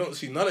what I mean? You don't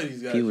see none of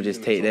these guys. People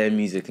just take their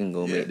music and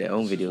go make their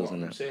own videos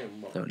and that.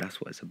 So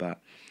that's what it's about.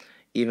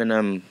 Even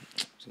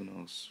something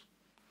else.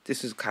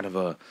 This is kind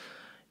of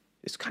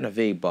it's kind of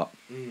vague, but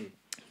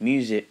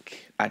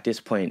music at this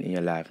point in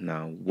your life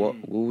now, what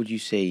would you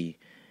say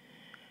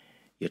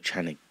you're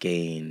trying to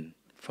gain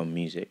from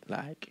music?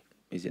 Like,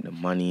 is it the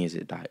money? Is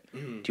it like, do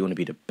you want to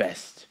be the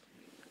best?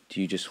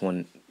 Do you just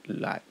want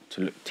like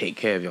to take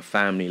care of your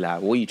family?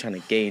 Like, what are you trying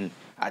to gain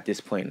at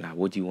this point? Like,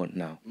 what do you want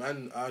now?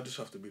 Man, I just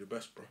have to be the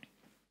best, bro.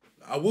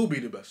 I will be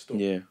the best, though.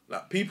 Yeah.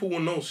 Like, people will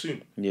know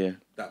soon. Yeah.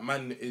 That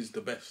man is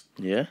the best.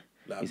 Yeah.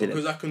 Like,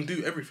 because I can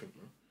do everything,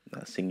 bro.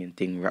 That singing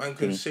thing, rapping. Man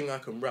can sing, I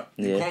can rap.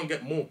 You can't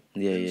get more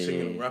than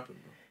singing and rapping,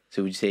 bro.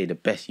 So would you say the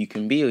best you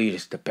can be, or you're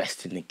just the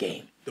best in the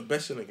game? The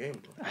best in the game,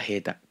 bro. I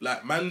hear that.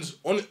 Like,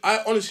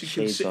 I honestly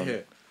can sit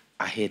here.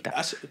 I hear that.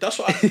 That's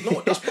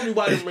what that's probably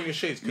why I didn't bring a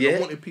shades, because I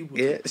wanted people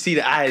to see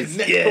the eyes.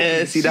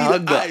 See the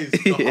hunger.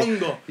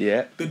 The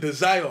hunger. The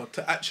desire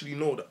to actually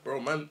know that, bro,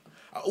 man.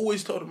 I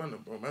always tell the man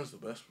that, bro, man's the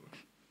best, bro.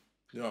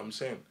 You know what I'm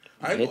saying?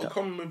 I ain't got to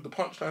come with the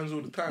punchlines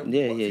all the time.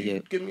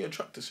 Give me a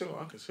track to sing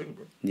on, I can sing,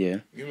 bro. Yeah.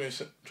 Give me a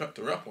track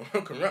to rap on, I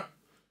can rap.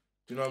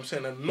 Do you know what I'm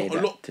saying? And not a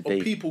lot of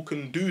people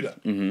can do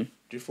that. Do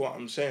you feel what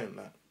I'm saying?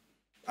 Like,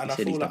 and I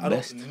feel like I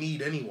don't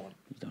need anyone.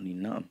 You don't need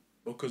nothing.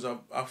 Because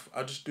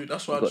I just do.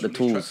 That's why I just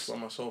release tracks by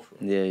myself.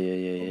 Bro.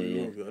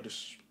 Yeah. I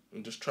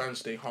just try and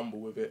stay humble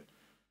with it.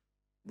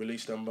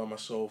 Release them by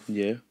myself.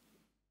 Yeah.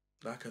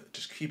 Like,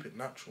 just keep it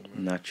natural,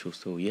 man. Natural,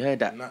 so you heard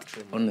that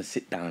natural, on the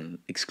sit down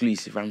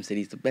exclusive. Ramz said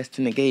he's the best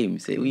in the game.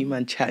 Say, we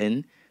man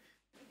chatting.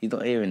 He's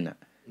not hearing that.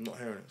 I'm not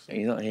hearing it. So.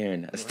 He's not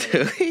hearing that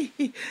still.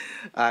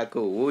 Alright,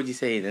 cool. What would you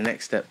say the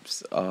next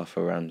steps are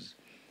for Ramz?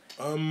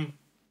 I'm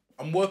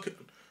working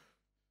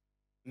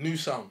new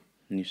sound.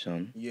 New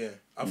sound. Yeah,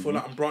 I feel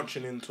like I'm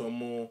branching into a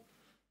more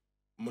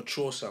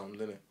mature sound,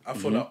 innit? I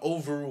feel like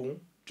overall,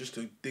 just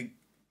to dig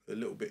a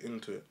little bit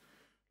into it.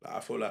 Like, I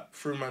feel like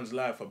through man's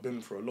life, I've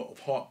been through a lot of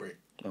heartbreak.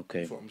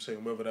 Okay. You know what I'm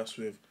saying? Whether that's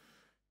with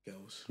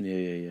girls.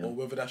 Yeah. Or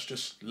whether that's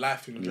just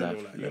life in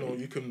general. Like, you know,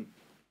 you can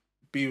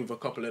be with a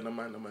couple in a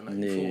man, like,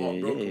 you feel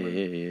heartbroken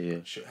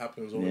when shit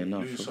happens, or you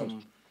lose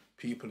some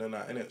people and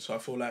that, innit? So I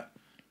feel like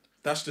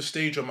that's the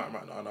stage I'm at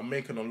right now, and I'm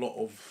making a lot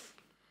of,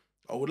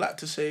 I would like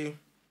to say,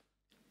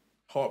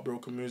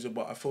 heartbroken music,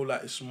 but I feel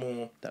like it's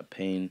more that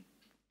pain.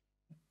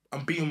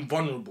 I'm being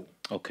vulnerable.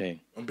 Okay.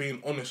 I'm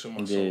being honest with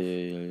myself.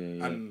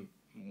 Yeah. And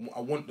I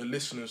want the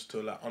listeners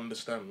to like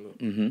understand.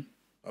 Look,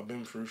 I've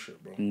been through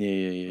shit, bro.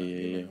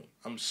 Yeah.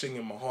 I'm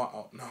singing my heart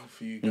out now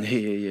for you guys.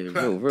 Yeah.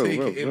 Real, take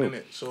it in,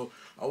 innit? So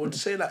I would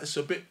say that it's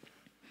a bit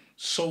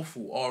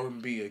soulful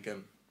R&B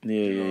again.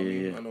 You know what I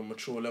mean? On a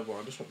mature level.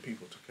 I just want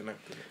people to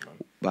connect with it, man.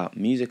 But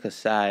music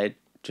aside,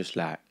 just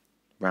like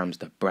Ramz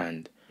the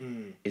brand,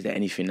 is there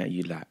anything that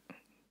you like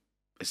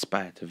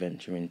aspire to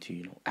venture into,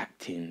 you know,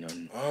 acting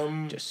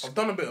and just I've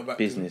done a bit of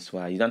acting. Business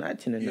wise. You done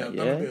acting in that, I've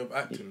done a bit of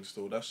acting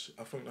still. I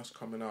think that's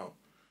coming out.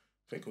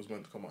 I think it was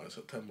meant to come out in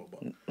September,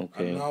 but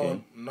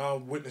now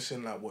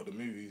witnessing like what the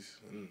movies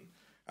and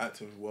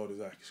acting world is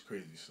like, it's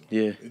crazy. So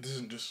it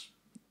doesn't just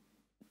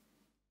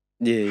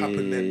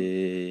happen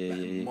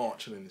then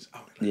March and then it's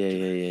out. Like,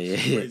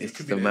 it's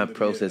just a mad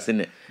process,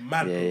 isn't it?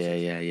 Mad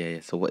process. Yeah.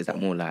 So what is that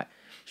more like?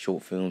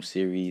 Short film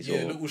series?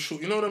 Yeah, little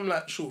short. You know them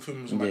like short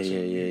films? It's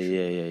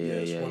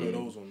one of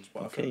those ones,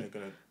 but I think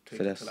they're gonna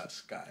take it to like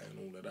Sky and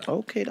all of that.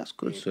 Okay, that's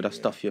good. So that's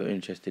stuff you're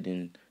interested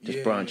in,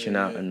 just branching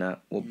out and that.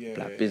 Or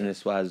like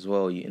business wise as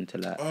well. You into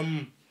that?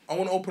 I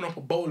want to open up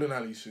a bowling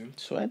alley soon.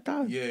 Swear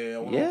down. Yeah, I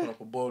want to open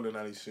up a bowling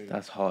alley soon.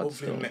 That's hard.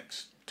 Hopefully in the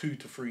next 2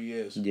 to 3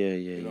 years.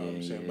 You know what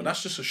I'm saying? But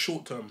that's just a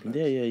short term plan.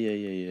 Yeah.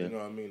 You know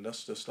what I mean?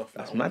 That's the stuff.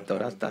 That's mad though.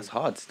 That's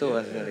hard still.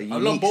 I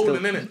love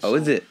bowling, innit? Oh,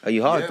 is it? Are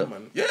you hard though?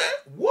 Man. Yeah.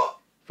 What?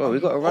 Bro, we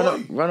got to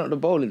run up the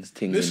bowling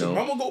thing. Listen, you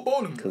know? Mama got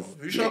bowling, bro.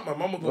 You shut up, my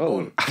mama got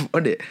bowling. I'm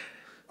on it.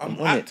 I'm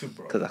active,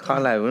 bro. Because I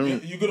can't lie.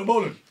 You good at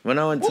bowling? When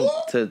I went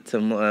to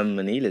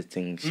Manila's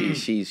thing,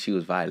 she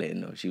was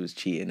violating though. She was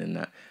cheating and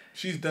that.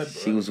 She's dead,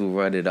 bro. She was all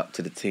running up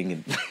to the thing.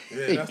 And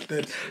that's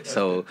dead.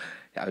 So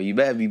you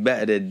better be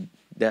better than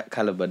that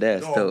caliber there.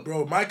 No, still.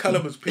 Bro, my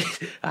caliber's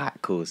peak.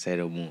 Alright, cool. Say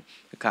no more.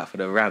 Look out for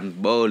the Ramz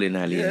bowling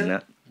alley and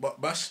that. But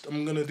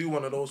I'm going to do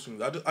one of those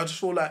things. I just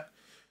feel like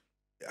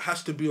it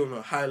has to be on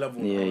a high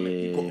level.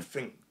 You got to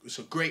think. It's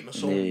a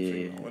greatness only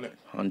thing now, isn't it?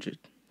 100.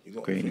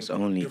 Greatness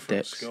only,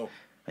 Dex.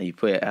 And you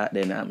put it out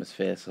there in the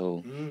atmosphere,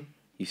 so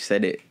you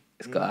said it.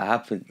 It's got to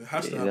happen. It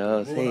has to happen. It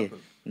will happen.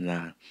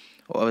 Nah.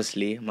 Well,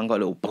 obviously, man got a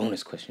little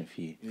bonus question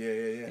for you.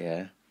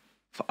 Yeah.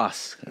 For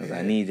us, because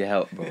I need your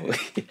help, bro.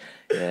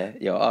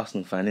 You're an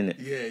Arsenal fan, innit?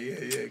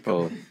 Yeah.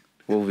 Bro,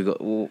 what have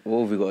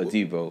we got to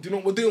do, bro? Do you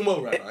know, we're doing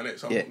well right now, innit?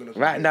 So I'm not gonna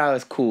right now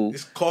it's cool.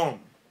 It's calm.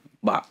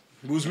 But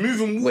it was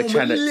moving warm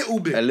a little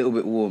bit. A little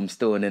bit warm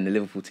still, and then the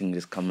Liverpool thing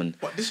just coming.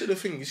 But this is the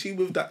thing, you see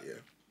with that,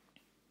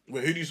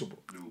 Wait, who do you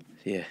support? Liverpool.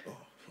 Yeah.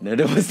 No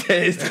one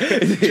says.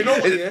 Do you know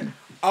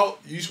what,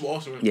 you support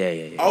Arsenal.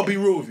 Yeah. I'll be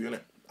real with you,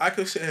 innit? I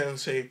could sit here and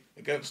say,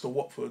 against the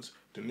Watfords,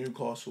 the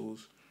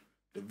Newcastles,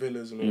 the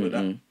Villas and all of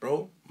that,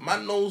 bro,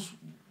 man knows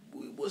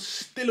we was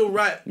still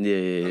alright.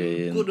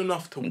 Yeah. Good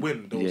enough to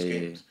win those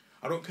games.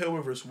 I don't care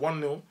whether it's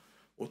 1-0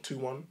 or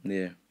 2-1.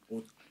 Yeah.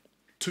 Or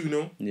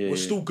 2-0. We're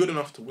still good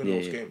enough to win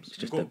those games. It's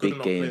just the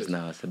big games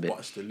now. It's a bit. But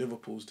it's the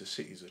Liverpools, the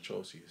Cities, the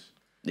Chelseas.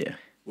 Yeah.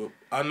 Well,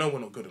 I know we're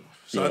not good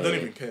enough, so I don't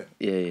even care.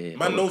 Yeah.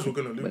 Man knows we're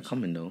gonna lose. We're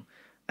coming though,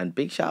 and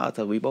big shout out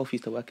to we both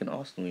used to work in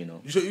Arsenal. You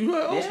know. You were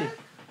at Arsenal.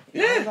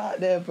 Yeah. I was out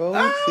there, bro.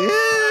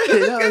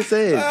 You know what I'm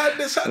saying?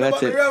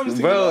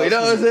 Bro, you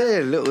know what I'm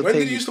saying? When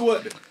did you used to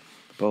work there?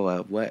 Bro, I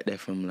worked there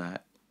from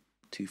like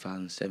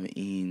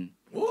 2017.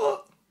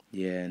 What?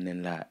 Yeah, and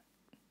then like,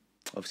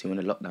 obviously when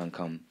the lockdown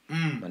come,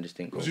 I just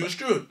think. Was you a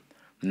steward?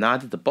 Nah, I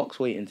did the box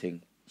waiting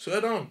thing. Sit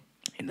down.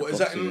 What is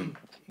that in?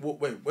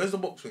 Wait, where's the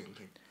box waiting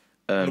thing?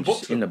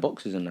 In the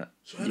boxes and that.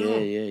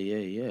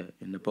 Yeah.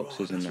 In the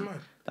boxes and that. Mad.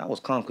 That was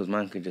calm because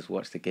man could just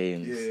watch the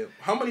games. Yeah.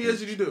 How many years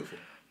did you do it for?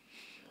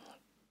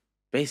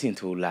 Basically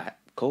until like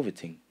COVID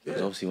thing.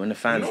 Because obviously when the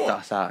fans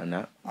starts out and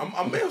that.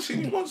 I may have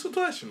seen you once or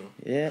twice, you know.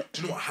 Yeah.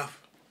 Do you know what I have?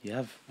 You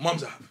have?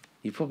 Mums I have.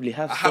 You probably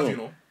have. I have, you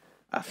know.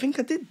 I think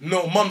I did.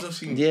 No, mums have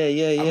seen you.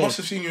 Yeah. I must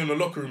have seen you in the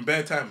locker room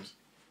bare times.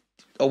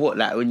 Or what,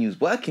 like when you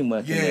was working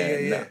there?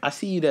 Yeah. Like, I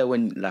see you there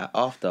when, like,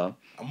 after.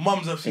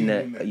 Mums have seen you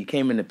in there. You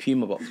came in the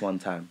Puma box one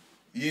time.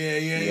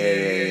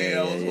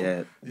 Yeah,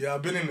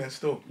 I've been in there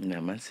still. Yeah,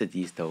 man said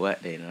you used to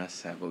work there, and that's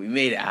sad, but we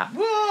made it out.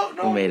 Well,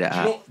 no. We made it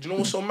out. Do you know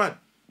what's so mad?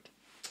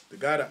 The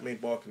guy that made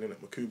Barking in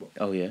at Makuba.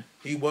 Oh, yeah?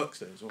 He works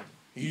there as well.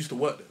 He used to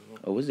work there as well.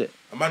 Oh, was it?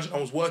 Imagine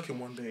I was working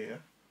one day,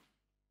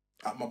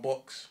 at my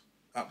box,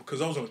 because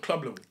I was on a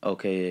club level.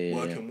 Okay, yeah.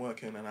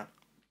 Working and that.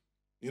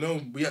 You know,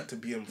 we had to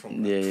be in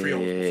from 3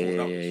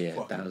 hours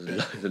before. That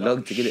was a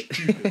long to get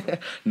it.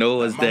 No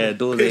one's there,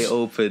 doors ain't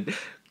open.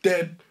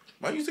 Dead.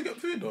 Man, I used to get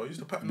food though. I used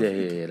to pack the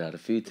food. Yeah, the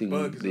food thing,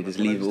 they just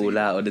leave it all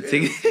out on the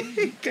thing.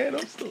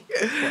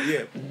 But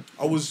yeah,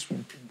 I was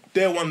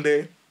there one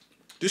day,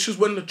 This was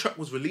when the track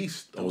was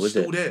released. I was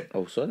still there.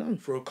 Oh, so long.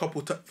 For a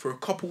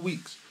couple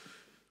weeks.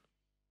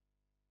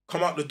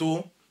 Come out the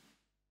door.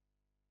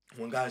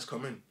 When guys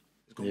come in,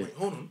 he's going, wait,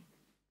 hold on.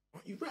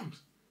 Aren't you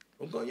Ramz?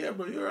 I'm going, yeah,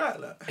 bro, you're right.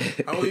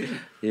 Like, how are you?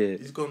 Yeah.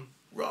 He's gone,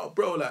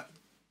 bro, like,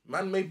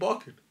 man made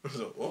barking. I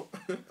was like, what?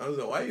 I was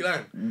like, why are you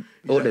lying?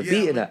 He's like, the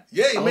beat of that?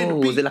 Yeah, he made the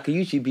beat. Was it like a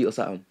YouTube beat or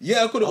something?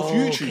 Yeah, I got it off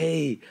YouTube.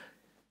 Okay.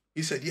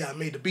 He said, yeah, I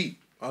made the beat.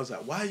 I was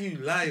like, why are you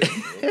lying,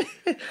 bro?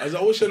 I was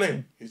like, what's your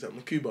name? He's like,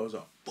 Makuba. I was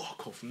like,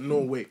 fuck off, no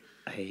way.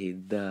 I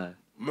hate that.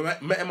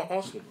 Met him at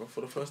Arsenal, bro, for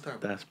the first time.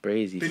 That's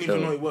crazy. Didn't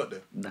even know he worked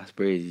there. That's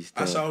crazy.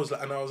 So I was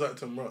like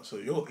to him, right, so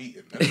you're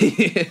eating. Like,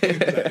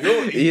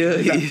 you're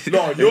eating.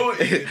 Like, no,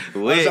 you're eating. I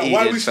was like,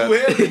 why are we still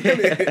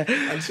here?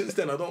 And since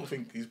then, I don't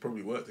think he's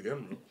probably worked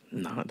again, bro.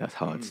 No, that's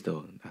hard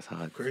still. That's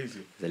hard.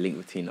 Crazy. The link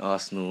between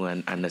Arsenal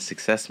and the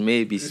success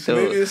maybe still.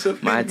 Maybe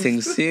my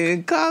thing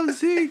soon come.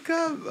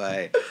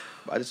 Right.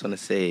 But I just want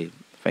to say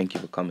thank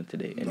you for coming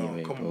today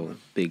anyway, bro. On,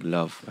 big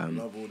love.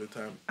 Love all the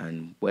time.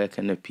 And where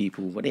can the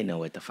people, well, they know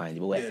where to find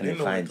you, but where can they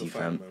find you,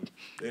 fam?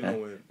 They know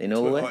where. They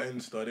know where?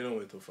 Insta, they know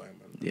where to find,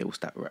 man. Yeah, what's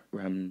that?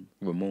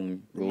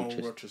 Ramon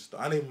Rochester.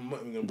 I ain't even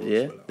going to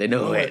Yeah, they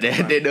know where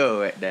there. They know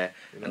where there.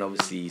 And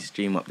obviously,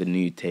 stream up the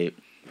new tape,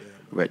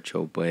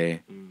 Retro Boy.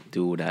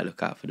 Do all that,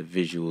 look out for the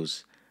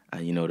visuals.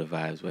 And you know the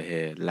vibes, we're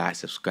here. Like,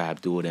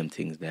 subscribe, do all them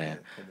things there.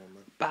 Come on,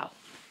 man. Bow.